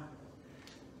of God?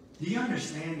 Do you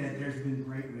understand that there's been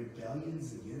great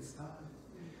rebellions against God?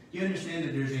 Do you understand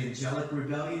that there's angelic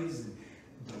rebellions and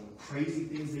the crazy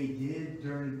things they did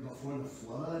before the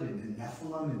flood, and the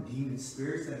Nephilim and demon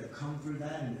spirits that have come through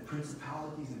that, and the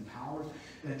principalities and powers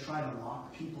that try to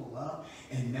lock people up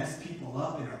and mess people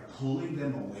up and are pulling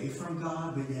them away from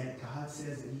God, but yet God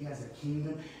says that he has a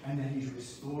kingdom and that he's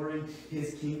restoring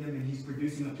his kingdom and he's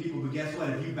producing a people. But guess what?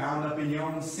 If you're bound up in your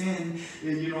own sin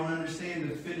and you don't understand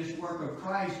the finished work of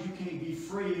Christ, you can't be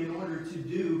free in order to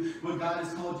do what God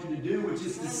has called you to do, which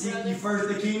is to seek ye first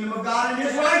the kingdom of God and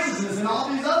his righteousness, and all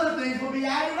these other things will be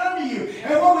added unto you.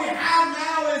 And what we have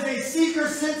now is a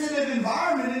seeker-sensitive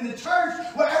environment in the church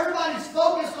where everybody's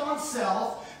focused on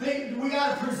self. We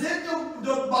got to present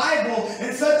the Bible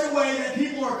in such a way that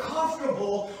people are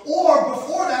comfortable. Or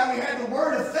before that, we had the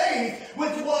word of faith,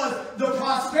 which was the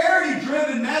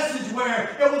prosperity-driven message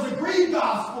where it was a greed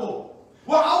gospel.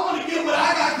 Well, I want to get what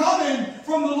I got coming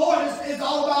from the Lord. It's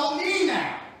all about me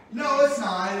now. No, it's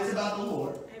not. It's about the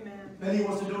Lord. Amen. Then he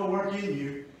wants to do a work in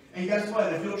you. And guess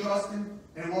what? If you'll trust him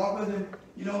and walk with him,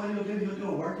 you know what he'll do? He'll do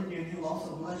a work in you, and he'll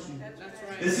also bless you. That's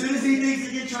right. As soon as he thinks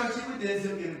he can trust you with this,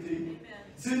 he'll give it to you.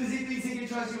 As soon as he thinks he can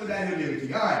trust you with that, he'll give it to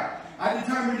you. All right. I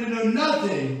determined to know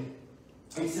nothing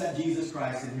except Jesus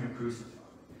Christ and him crucified.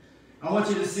 I want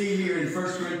you to see here in 1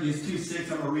 Corinthians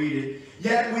 2:6, I'm going to read it.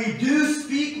 Yet we do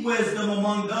speak wisdom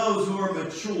among those who are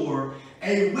mature,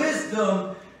 a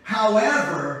wisdom,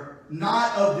 however,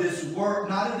 not of this world,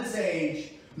 not of this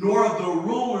age, nor of the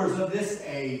rulers of this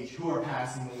age who are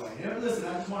passing away. Now, listen,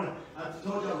 I told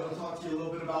you I was going to talk to you a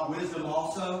little bit about wisdom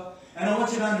also. And I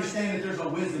want you to understand that there's a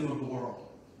wisdom of the world.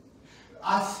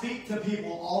 I speak to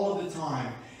people all of the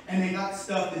time, and they got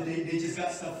stuff that they just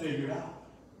got stuff figured out.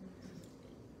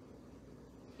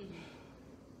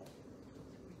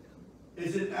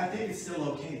 I think it's still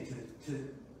okay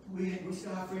we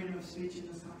still have freedom of speech in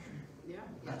this country? Yeah.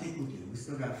 I think we do. We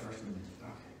still got a First Amendment.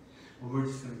 Okay. Well, we're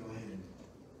just going to go ahead and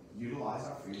utilize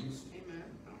our freedom of speech. Amen.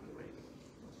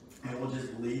 And we'll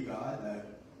just believe, God,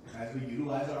 that as we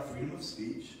utilize our freedom of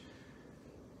speech,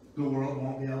 the world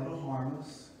won't be able to harm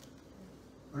us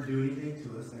or do anything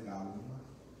to us that God won't.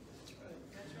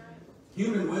 That's right.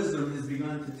 Human wisdom has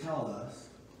begun to tell us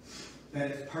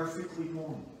that it's perfectly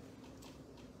normal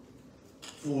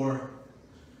for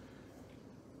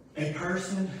a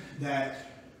person that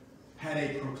had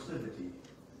a proclivity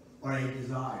or a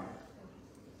desire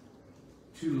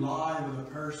to lie with a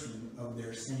person of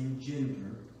their same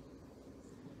gender,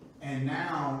 and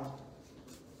now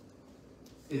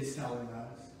it's telling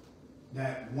us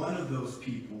that one of those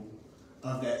people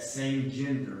of that same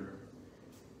gender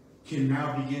can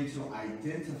now begin to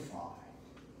identify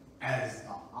as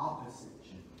the opposite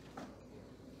gender,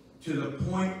 to the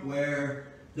point where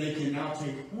they can now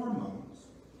take hormones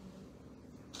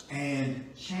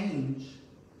and change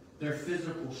their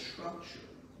physical structure,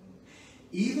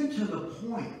 even to the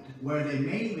point where they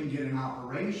may even get an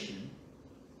operation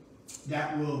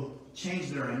that will change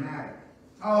their anatomy.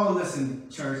 Oh, listen,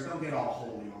 church, don't get all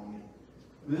holy on me.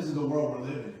 This is the world we're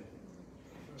living in.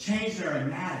 Change their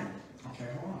anatomy. Okay,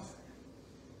 hold on a second.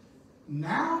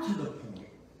 Now to the point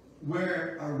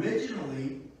where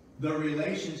originally the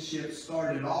relationship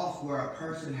started off where a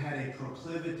person had a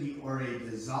proclivity or a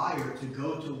desire to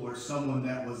go towards someone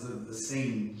that was of the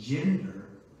same gender,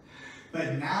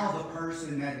 but now the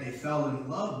person that they fell in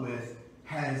love with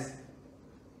has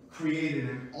created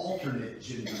an alternate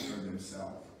gender for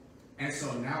themselves. And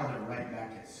so now they're right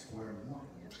back at square one.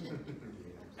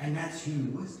 And that's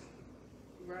human wisdom.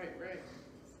 Right.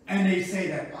 And they say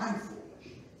that I'm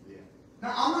foolish. Yeah.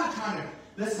 Now, I'm not trying to,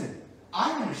 listen,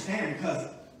 I understand because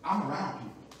I'm around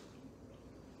people.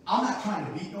 I'm not trying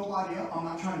to beat nobody up. I'm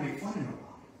not trying to make fun of nobody.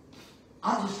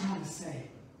 I'm just trying to say,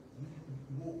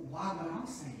 why would I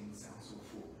saying sound so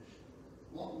foolish?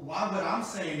 Why would I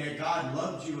saying that God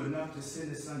loved you enough to send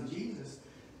his son Jesus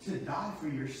to die for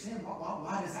your sin?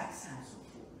 Why does that sound so foolish?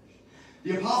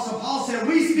 The Apostle Paul said,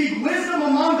 we speak wisdom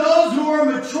among those who are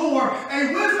mature,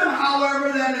 a wisdom,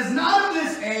 however, that is not of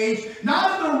this age,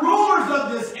 not of the rulers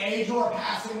of this age who are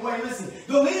passing away. Listen,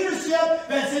 the leadership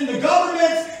that's in the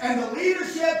governments and the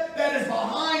leadership that is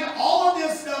behind all of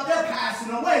this stuff, they're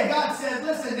passing away. God says,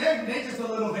 listen, they're just a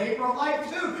little vapor of light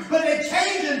too, but they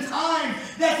change in time.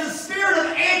 That's the spirit of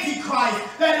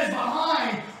Antichrist that is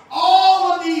behind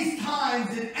all of these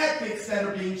times and epics that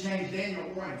are being changed. Daniel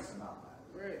warns about that.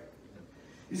 Right.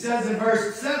 He says in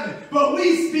verse 7, but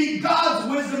we speak God's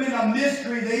wisdom in a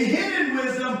mystery, the hidden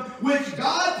wisdom which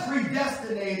God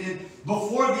predestinated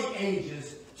before the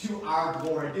ages to our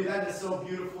glory. Dude, that is so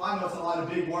beautiful. I know it's a lot of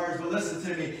big words, but listen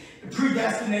to me.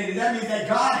 Predestinated, that means that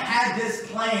God had this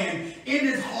plan in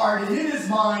his heart and in his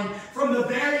mind from the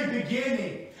very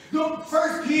beginning.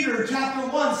 1 Peter chapter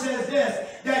 1 says this,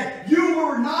 that you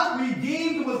were not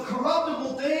redeemed with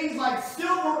corruptible things like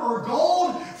silver or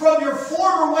gold from your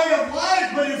former way of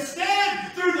life, but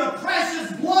instead through the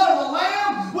precious blood of a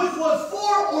lamb, which was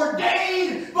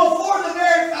foreordained before the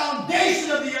very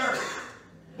foundation of the earth.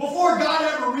 Before God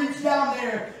ever reached down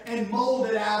there and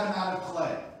molded Adam out of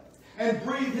clay and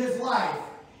breathed his life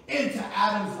into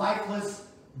Adam's lifeless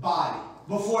body.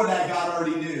 Before that, God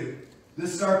already knew the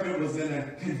serpent was going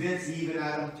to convince Eve and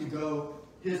Adam to go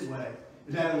his way.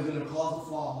 That it was going to cause a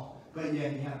fall, but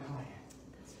yet he had a plan.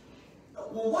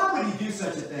 Well, why would he do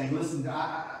such a thing? Listen,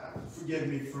 forgive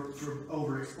me for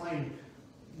over-explaining.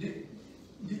 Do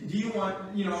you want,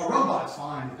 a robot's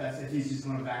fine if he's just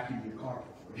going to vacuum your carpet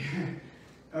for you.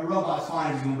 A robot's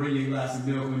fine if he's going to bring you a glass of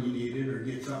milk when you need it or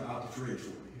get something out the fridge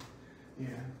for you.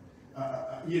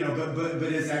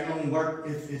 But is that going to work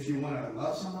if you want to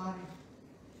love somebody?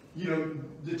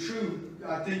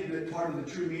 I think that part of the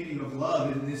true meaning of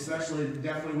love, and especially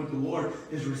definitely with the Lord,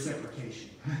 is reciprocation.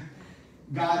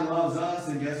 God loves us,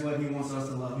 and guess what? He wants us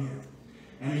to love him.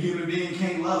 And a human being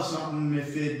can't love something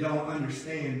if it don't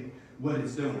understand what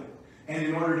it's doing. And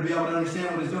in order to be able to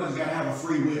understand what it's doing, it's got to have a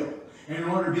free will. And in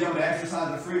order to be able to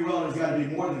exercise the free will, it's got to be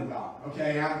more than God.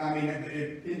 Okay? I mean,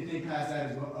 if anything past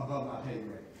that is above my pay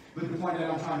grade. But the point that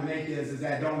I'm trying to make is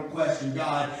that don't question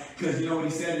God, because you know what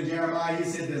he said in Jeremiah? He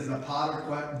said, does the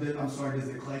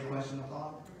clay question the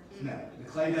potter? No, the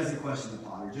clay doesn't question the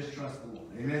potter. Just trust the Lord.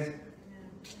 Amen?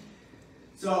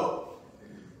 So,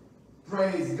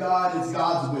 praise God, it's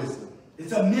God's wisdom.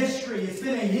 It's a mystery. It's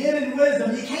been a hidden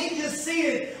wisdom. You can't just see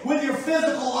it with your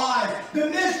physical eyes. The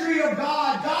mystery of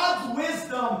God, God's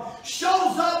wisdom,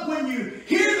 shows up when you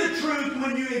hear the truth,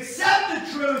 when you accept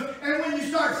the truth, and when you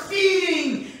start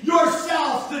feeding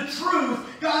yourself the truth.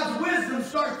 God's wisdom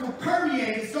starts to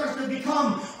permeate. It starts to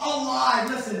become alive.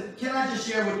 Listen, can I just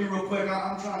share with you real quick?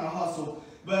 I'm trying to hustle,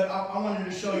 but I wanted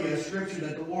to show you a scripture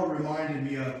that the Lord reminded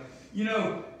me of.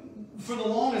 For the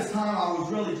longest time, I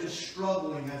was really just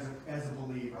struggling as a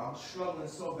believer. I was struggling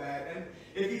so bad. And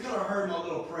if you could have heard my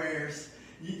little prayers,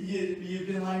 you'd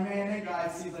been like, man, that guy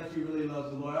seems like he really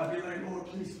loves the Lord. I'd be like, Lord,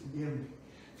 please forgive me.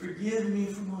 Forgive me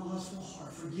for my lustful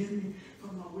heart. Forgive me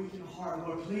for my wicked heart.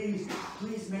 Lord, please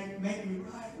make me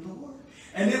right, Lord.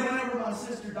 And then whenever my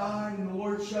sister died and the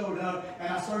Lord showed up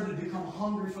and I started to become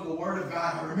hungry for the Word of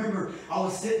God, I remember I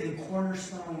was sitting in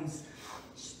Cornerstone's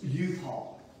youth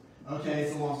hall. Okay,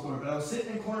 it's a long story, but I was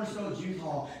sitting in Cornerstone's youth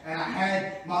hall, and I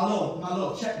had my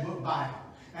little checkbook Bible,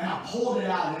 and I pulled it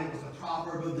out, and it was the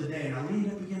proverb of the day, and I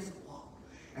leaned up against the wall,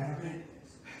 and I read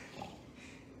this.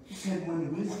 It said,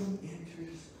 when wisdom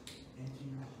enters into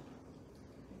your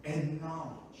heart, and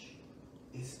knowledge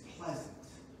is pleasant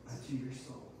unto your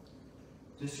soul,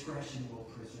 discretion will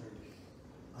preserve you,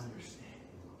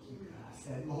 understanding will keep you. I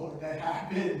said, Lord, that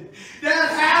happened. That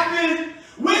happened.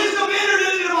 Wisdom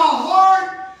entered into my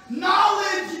heart.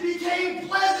 Knowledge became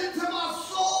pleasant to my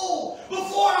soul.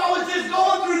 Before I was just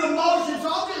going through the motions.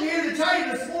 So I'm just here to tell you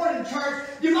this morning, church,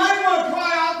 you might want to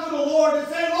cry out to the Lord and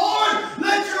say, Lord,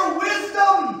 let your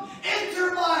wisdom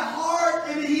enter my heart.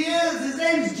 And he is. His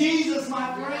name's Jesus,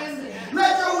 my friend.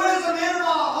 Let your wisdom enter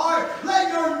my heart. Let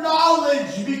your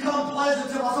knowledge become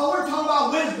pleasant to my soul. We're talking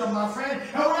about wisdom, my friend.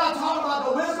 And we're not talking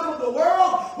about the wisdom of the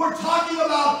world. We're talking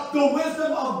about the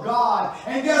wisdom of God.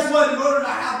 And guess what? In order to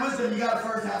have wisdom, you got to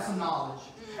first have some knowledge.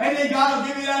 And then God will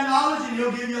give you that knowledge and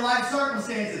he'll give you life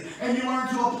circumstances. And you learn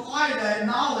to apply that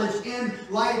knowledge in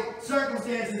life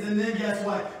circumstances. And then guess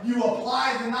what? You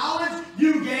apply the knowledge,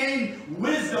 you gain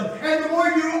wisdom. And the more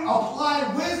you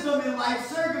apply wisdom in life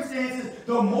circumstances,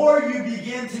 the more you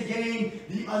begin to gain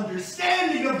the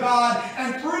understanding of God.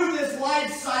 And through this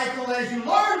life cycle, as you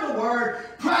learn the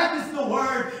Word, practice the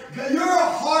Word, your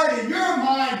heart and your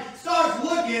mind starts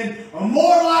looking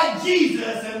more like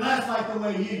Jesus and less like the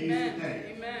way you used to think.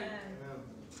 Amen.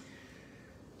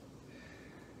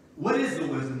 What is the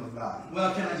wisdom of God?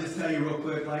 Well, can I just tell you real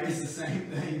quick, it's the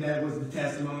same thing that was the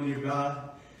testimony of God.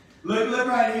 Look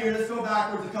right here. Let's go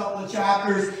backwards a couple of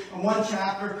chapters. One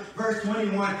chapter, verse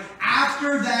 21.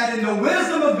 After that, in the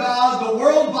wisdom of God, the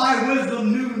world by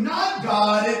wisdom knew not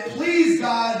God. It pleased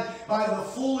God by the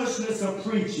foolishness of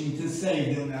preaching to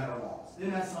save them that are lost.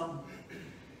 Isn't that something?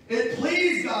 It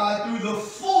pleased God through the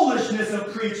foolishness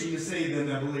of preaching to save them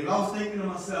that believe. I was thinking to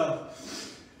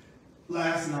myself,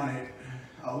 last night,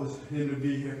 I was in the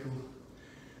vehicle.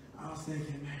 I was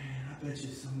thinking, man, I bet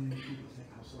you so many people think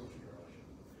I'm so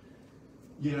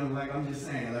You know, like I'm just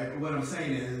saying, like what I'm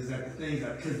saying is that the things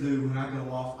that, because dude, when I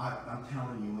go off, I'm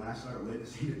telling you, when I start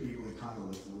witnessing to people, it kind of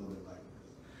looks a little bit like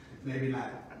this.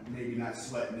 Maybe not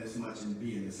sweating this much and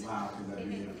being this loud because that'd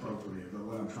be inappropriate. But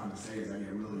what I'm trying to say is I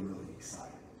get really, really excited.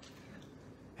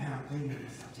 And I'm thinking to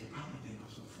myself, they probably think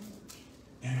I'm so foolish.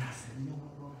 And I said, you know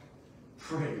what, Lord?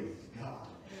 Praise God.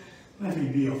 Let me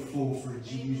be a fool for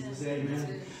Jesus,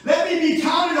 amen. Let me be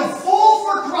counted a fool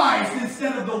for Christ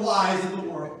instead of the lies of the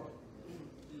world.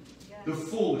 The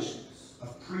foolishness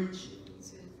of preaching.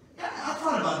 Yeah, I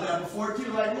thought about that before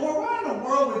too. Like, Lord, why in the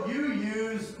world would you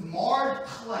use marred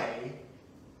clay?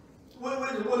 What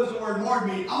does the word marred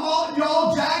mean?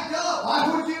 Y'all jacked up.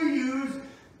 Why would you use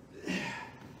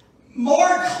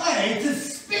marred clay to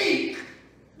speak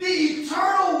the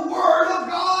eternal word of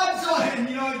God? So, and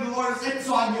you know, the Lord said,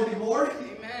 so I give the glory.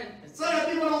 Amen. So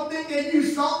that people don't think they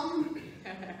use something.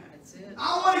 That's it.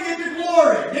 I want to get the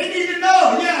glory. They need to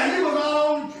know, yeah, you was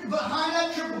on behind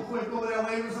that triple quick over there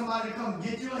waiting for somebody to come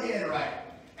get your head right.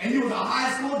 And you was a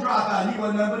high school dropout. You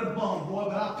wasn't nothing but a bum, boy.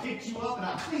 But I picked you up and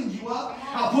I cleaned you up.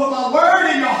 I put my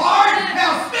word in your heart.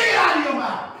 Now speak it out of your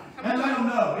mouth. And let them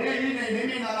know. They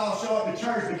may not all show up at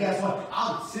church, but guess what?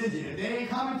 I'll send you. If they ain't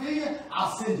coming to you,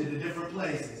 I'll send you to different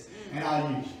places. And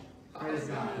I'll use you. Praise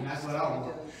God. And that's what I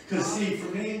want. Because see,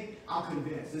 for me, I'm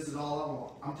convinced. This is all I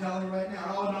want. I'm telling you right now,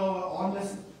 I don't know on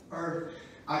this earth,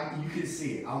 you can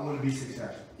see it. I want to be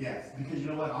successful. Yes. Because you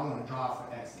know what? I want to drive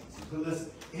for excellence. But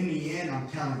listen, in the end, I'm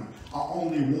telling you, I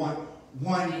only want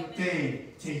one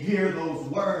thing, to hear those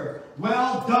words.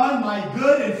 Well done, my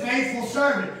good and faithful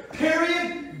servant.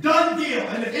 Period. Done deal.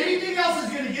 And if anything else is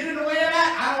going to get in the way of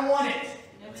that, I don't want it.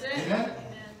 That's it. Amen? Amen.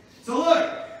 So look,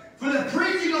 for the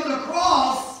preaching of the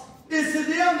cross is to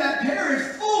them that perish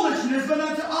foolishness, but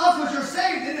unto us which are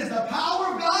saved, it is the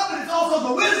power of God, but it's also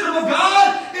the wisdom of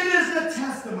God. It is the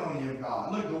testimony of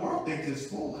God. Look, the world thinks it's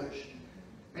foolish.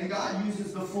 And God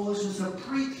uses the foolishness of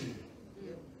preaching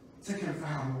to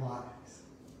confound the wise.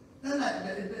 Isn't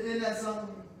that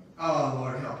something? Oh,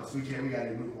 Lord, help us. We got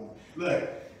to move on. Look,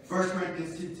 1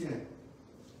 Corinthians 2:10.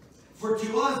 For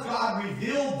to us God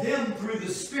revealed them through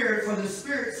the Spirit, for the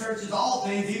Spirit searches all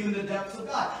things, even the depths of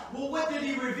God. Well, what did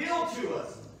he reveal to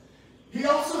us? He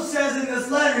also says in this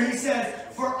letter, he says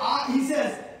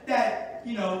that,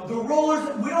 you know, the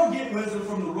rulers, we don't get wisdom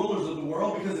from the rulers of the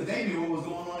world, because if they knew what was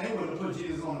going on, they wouldn't have put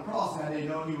Jesus on the cross had they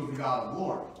known he was the God of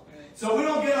glory. So we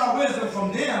don't get our wisdom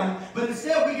from them, but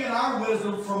instead we get our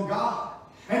wisdom from God.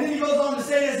 And then he goes on to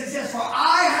say this, he says, for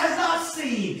eye has not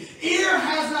seen, ear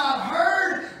has not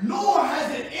heard, nor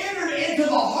has it entered into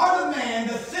the heart of man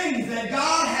the things that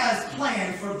God has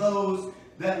planned for those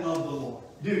that love the Lord.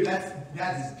 Dude, that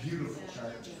is beautiful,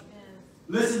 church.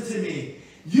 Listen to me.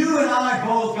 You and I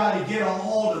both got to get a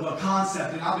hold of a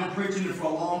concept, and I've been preaching it for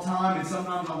a long time, and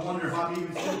sometimes I wonder if I'm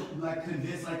even so,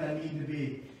 convinced like I need to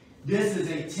be. This is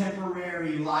a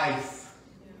temporary life.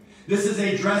 This is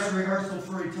a dress rehearsal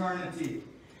for eternity.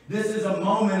 This is a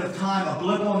moment of time, a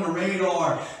blip on the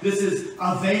radar. This is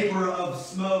a vapor of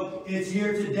smoke. It's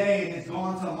here today and it's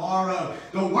gone tomorrow.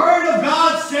 The Word of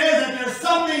God says that there's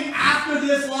something after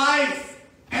this life.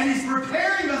 And He's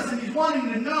preparing us and He's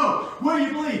wanting to know. What do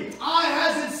you believe? Eye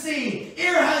hasn't seen,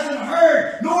 ear hasn't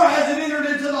heard, nor has it entered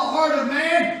into the heart of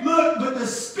man. Look, but the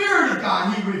Spirit of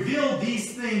God, He revealed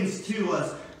these things to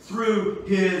us through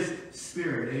His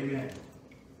Spirit. Amen.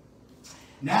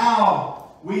 Now,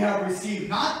 we have received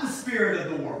not the spirit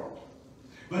of the world,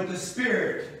 but the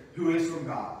Spirit who is from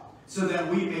God, so that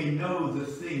we may know the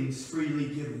things freely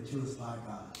given to us by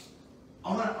God.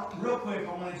 Real quick,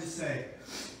 I want to just say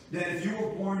that if you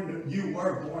were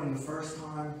born the first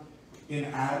time in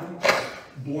Adam,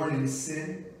 born in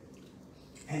sin,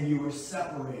 and you were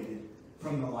separated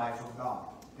from the life of God.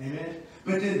 Amen?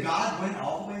 But then God went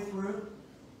all the way through,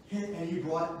 and He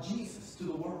brought Jesus to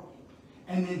the world.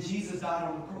 And then Jesus died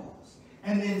on the cross.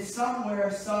 And then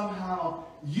somewhere, somehow,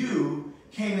 you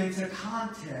came into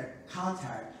contact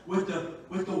with the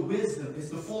wisdom. It's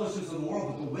the foolishness of the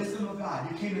world, but the wisdom of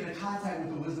God. You came into contact with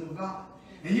the wisdom of God.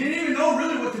 And you didn't even know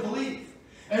really what to believe.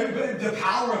 And the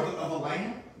power of a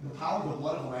lamb, the power of the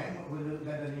blood of a lamb,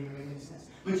 that doesn't even make any sense.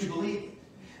 But you believed it.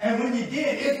 And when you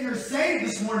did, if you're saved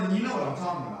this morning, you know what I'm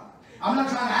talking about. I'm not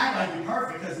trying to act like you're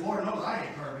perfect, because Lord knows I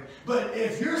ain't perfect. But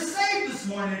if you're saved this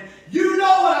morning, you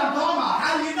know what I'm talking about.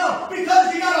 How do you know?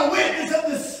 Because you got a witness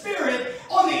of the Spirit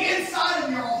on the inside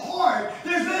of your heart.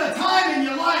 There's been a time in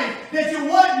your life that you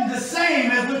wasn't the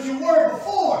same as what you were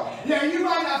before. Now, you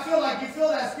might not feel like you feel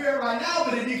that Spirit right now,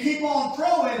 but if you keep on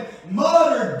throwing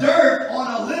mud or dirt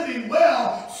on a living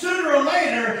well, sooner or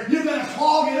later, you're going to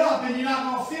clog it up and you're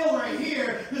not going to feel or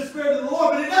hear the Spirit of the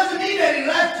Lord. But it doesn't mean that He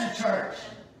left your church.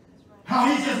 How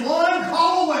He's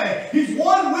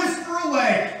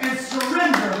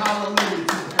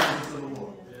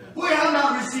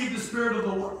spirit of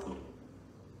the world,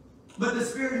 but the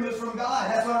spirit who is from God.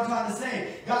 That's what I'm trying to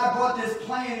say. God brought this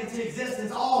plan into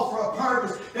existence all for a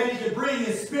purpose, that he could bring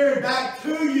his spirit back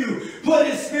to you, put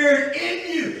his spirit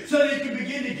in you, so that he could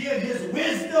begin to give his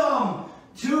wisdom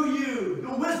to you,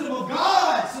 the wisdom of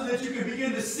God, so that you can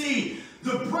begin to see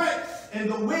the breadth and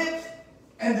the width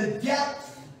and the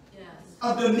depth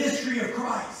of the mystery of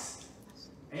Christ.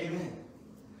 Amen.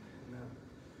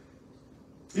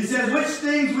 He says, which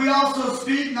things we also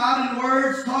speak, not in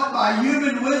words taught by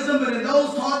human wisdom, but in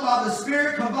those taught by the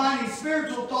Spirit, combining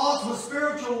spiritual thoughts with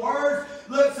spiritual words.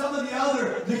 Look, some of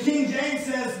the King James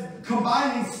says,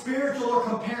 combining spiritual or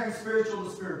comparing spiritual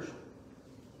to spiritual.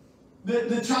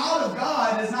 The child of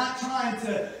God is not trying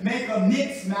to make a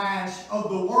mix mash of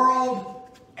the world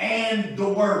and the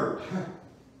Word.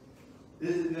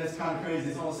 That's kind of crazy.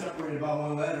 It's all separated by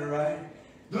one letter, right?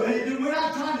 We're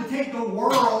not trying to take the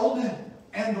world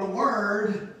and the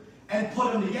Word and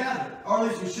put them together. Or at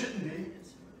least we shouldn't be.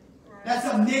 That's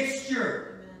a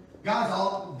mixture.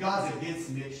 God's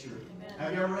against mixture.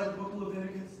 Have you ever read the book of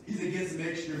Leviticus? He's against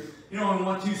mixture. You don't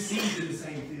want two seeds in the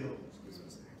same field.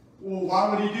 Well, why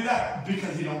would he do that?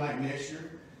 Because he don't like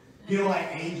mixture. He don't like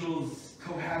angels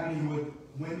cohabiting with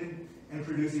women and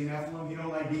producing Nephilim. He don't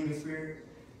like demon spirits.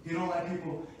 He don't like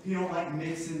people. He don't like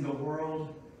mixing the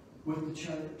world with the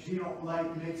church. He don't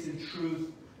like mixing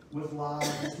truth with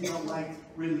lies. He don't like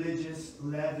religious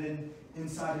leaven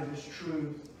inside of his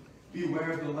truth.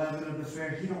 Beware of the leaven of the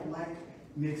fair. He don't like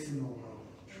mixing the world.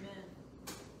 Amen.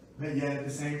 But yet at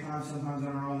the same time, sometimes in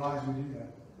our own lives we do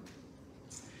that.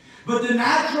 But the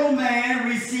natural man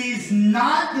receives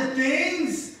not the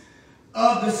things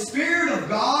of the Spirit of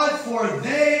God, for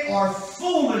they are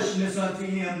foolishness unto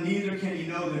him, neither can he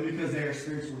know them, because they are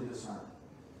spiritually discerned.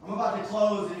 I'm about to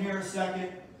close in here in a second,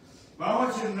 but I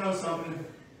want you to know something.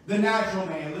 The natural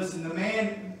man, listen, the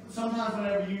man, sometimes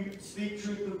whenever you speak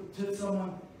truth to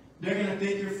someone, they're going to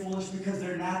think you're foolish because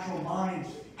their natural mind,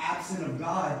 absent of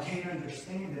God, can't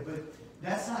understand it. But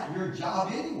that's not your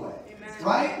job anyway. Amen.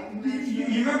 Right? You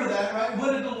remember that, right?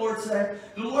 What did the Lord say?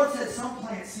 The Lord said, some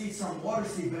plant seed, some water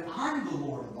seed, but I'm the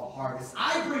Lord of the harvest.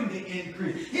 I bring the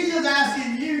increase. He's just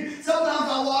asking you. Sometimes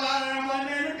I walk out and I'm like,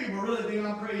 man, these people really think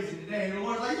I'm crazy today. And the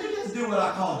Lord's like, you just do what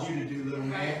I called you to do, little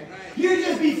man. Right. You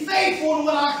just be faithful to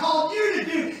what I called you to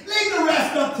do. Leave the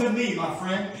rest up to me, my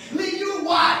friend. You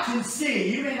watch and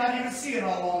see. You may not even see it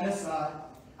all on this side.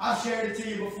 I've shared it to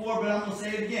you before, but I'm going to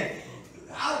say it again.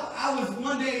 I was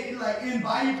one day like in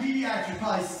Bayou Pediatrics,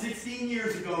 probably 16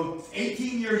 years ago,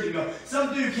 18 years ago.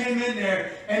 Some dude came in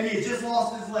there and he had just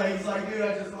lost his leg. He's like, dude,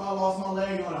 I lost my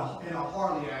leg in a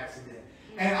Harley accident.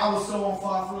 And I was so on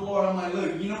fire for the Lord. I'm like,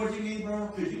 look, you know what you need, bro?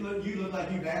 Because you look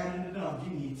like you down in the dumps.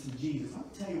 You need some Jesus. Let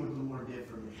me tell you what the Lord did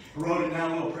for me. I wrote it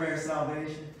down, a little prayer of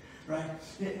salvation. Right?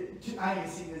 I ain't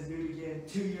seen this dude again.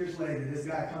 2 years later, this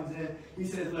guy comes in. He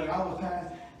says, look, I was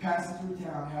passing through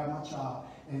town, had my child.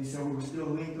 And he said, we were still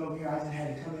linked over here. I just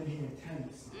had to come in here and tell you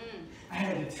something. I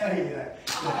had to tell you that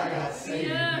I got saved,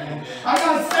 man. I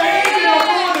got saved and I'm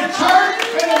going to church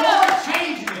and the Lord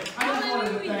changed me. I just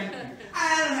wanted to thank you. I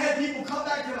haven't had people come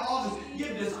back to the office,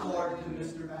 give this card to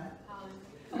Mr. Matt.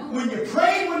 When you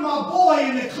prayed with my boy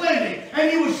in the clinic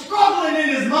and he was struggling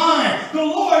in his mind, the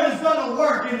Lord has done a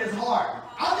work in his heart.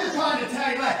 I'm just trying to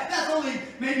tell you that. That's only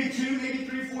maybe 2, maybe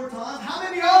 3, 4 times. How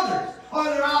many others are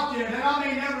there out there that I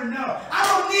may never know? I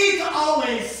don't need to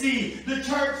always see the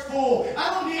church full.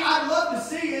 I'd love to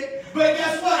see it, but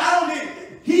guess what?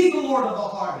 He's the Lord of the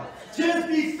harvest. Just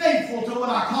be faithful to what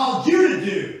I called you to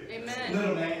do. Amen.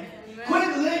 Little man.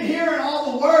 Quit hearing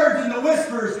all the words and the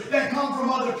whispers that come from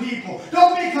other people.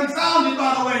 Don't be confounded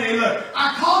by the way they look.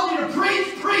 I called you to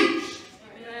preach.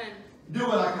 Amen. Do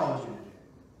what I called you to do.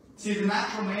 See, the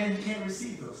natural man, he can't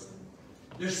receive those things.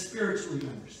 They're spiritually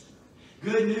understood.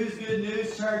 Good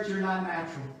news, church, you're not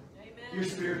natural. Amen. You're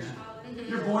spiritual. Hallelujah.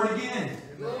 You're born again.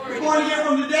 You're born again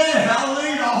from the dead.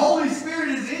 Hallelujah. The Holy Spirit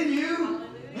is in you.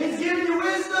 He's giving you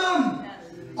wisdom.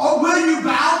 Or will you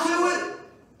bow to it?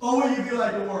 Or will you be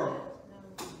like the world?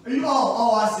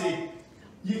 I see.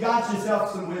 You got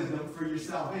yourself some wisdom for your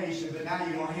salvation, but now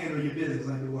you're going to handle your business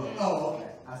like the world. Oh, okay.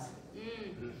 I see.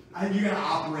 And you're going to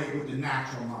operate with the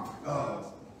natural mind.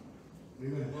 Oh.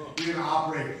 You're going to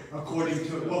operate according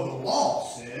to what the law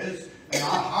says. And I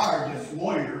hired this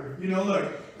lawyer. You know,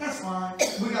 look, that's fine.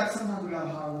 Sometimes we got to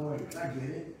hire lawyers. I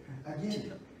get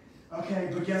it. Okay,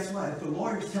 but guess what? If the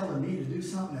lawyer's telling me to do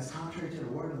something that's contrary to the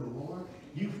word of the Lord,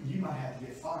 you might have to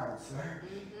get fired, sir.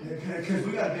 Because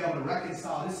we got to be able to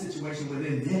reconcile this situation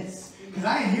within this. Because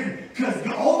I ain't here. Because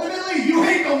ultimately, you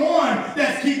ain't the one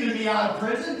that's keeping me out of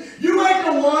prison. You ain't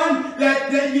the one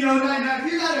that you know. No.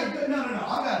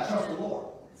 I got to trust the Lord.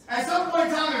 At some point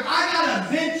in time, if I got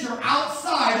to venture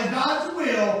outside of God's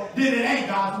will, then it ain't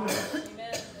God's will.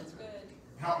 Amen. That's good.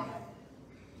 Help me.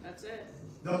 That's it.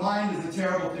 The mind is a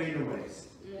terrible thing to waste.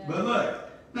 Yeah. But look,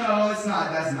 no, it's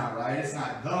not. That's not right. It's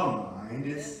not the mind.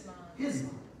 It's his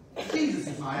mind.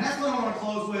 Jesus' mind. That's what I want to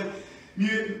close with.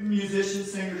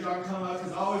 Musicians, singers, y'all come up,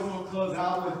 because I always want to close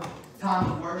out with time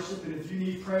of worship. And if you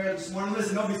need prayer this morning,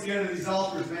 listen, don't be scared of these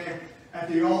altars, man. At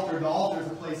the altar is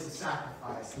a place of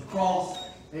sacrifice. The cross,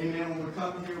 amen. When we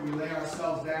come here, we lay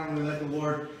ourselves down, we let the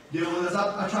Lord deal with us.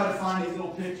 I try to find these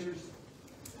little pictures.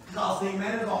 Because I was thinking,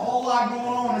 man, there's a whole lot going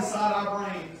on inside our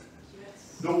brains.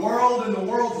 The world and the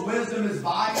world's wisdom is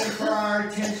vying for our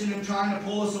attention and trying to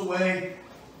pull us away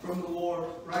from the Lord,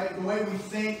 right? The way we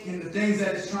think and the things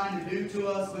that it's trying to do to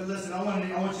us. But listen, I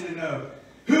want you to know,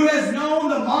 who has known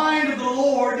the mind of the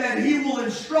Lord that he will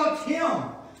instruct him?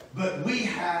 But we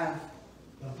have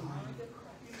the mind.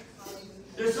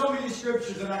 There's so many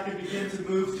scriptures that I could begin to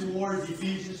move towards.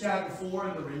 Ephesians chapter 4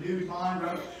 and the renewed mind.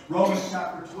 Romans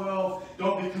chapter 12.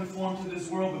 Don't be conformed to this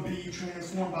world, but be ye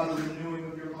transformed by the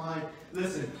renewing of your mind.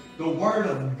 Listen, the Word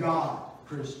of God,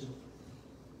 Christian.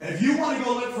 If you want to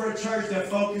go look for a church that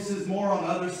focuses more on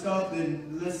other stuff,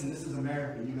 then listen, this is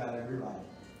America. You got everybody.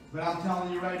 But I'm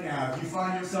telling you right now, if you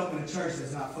find yourself in a church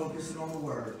that's not focusing on the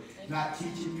Word, not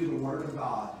teaching you the Word of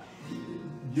God,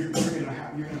 you're going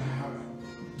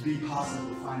to be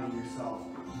possibly finding yourself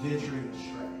venturing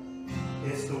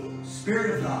astray. It's the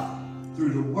Spirit of God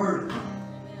through the Word of God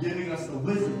giving us the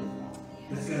wisdom of God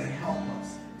that's going to help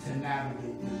us to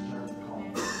navigate this journey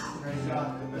called. Praise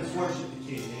God. Let's worship the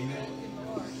King. Amen.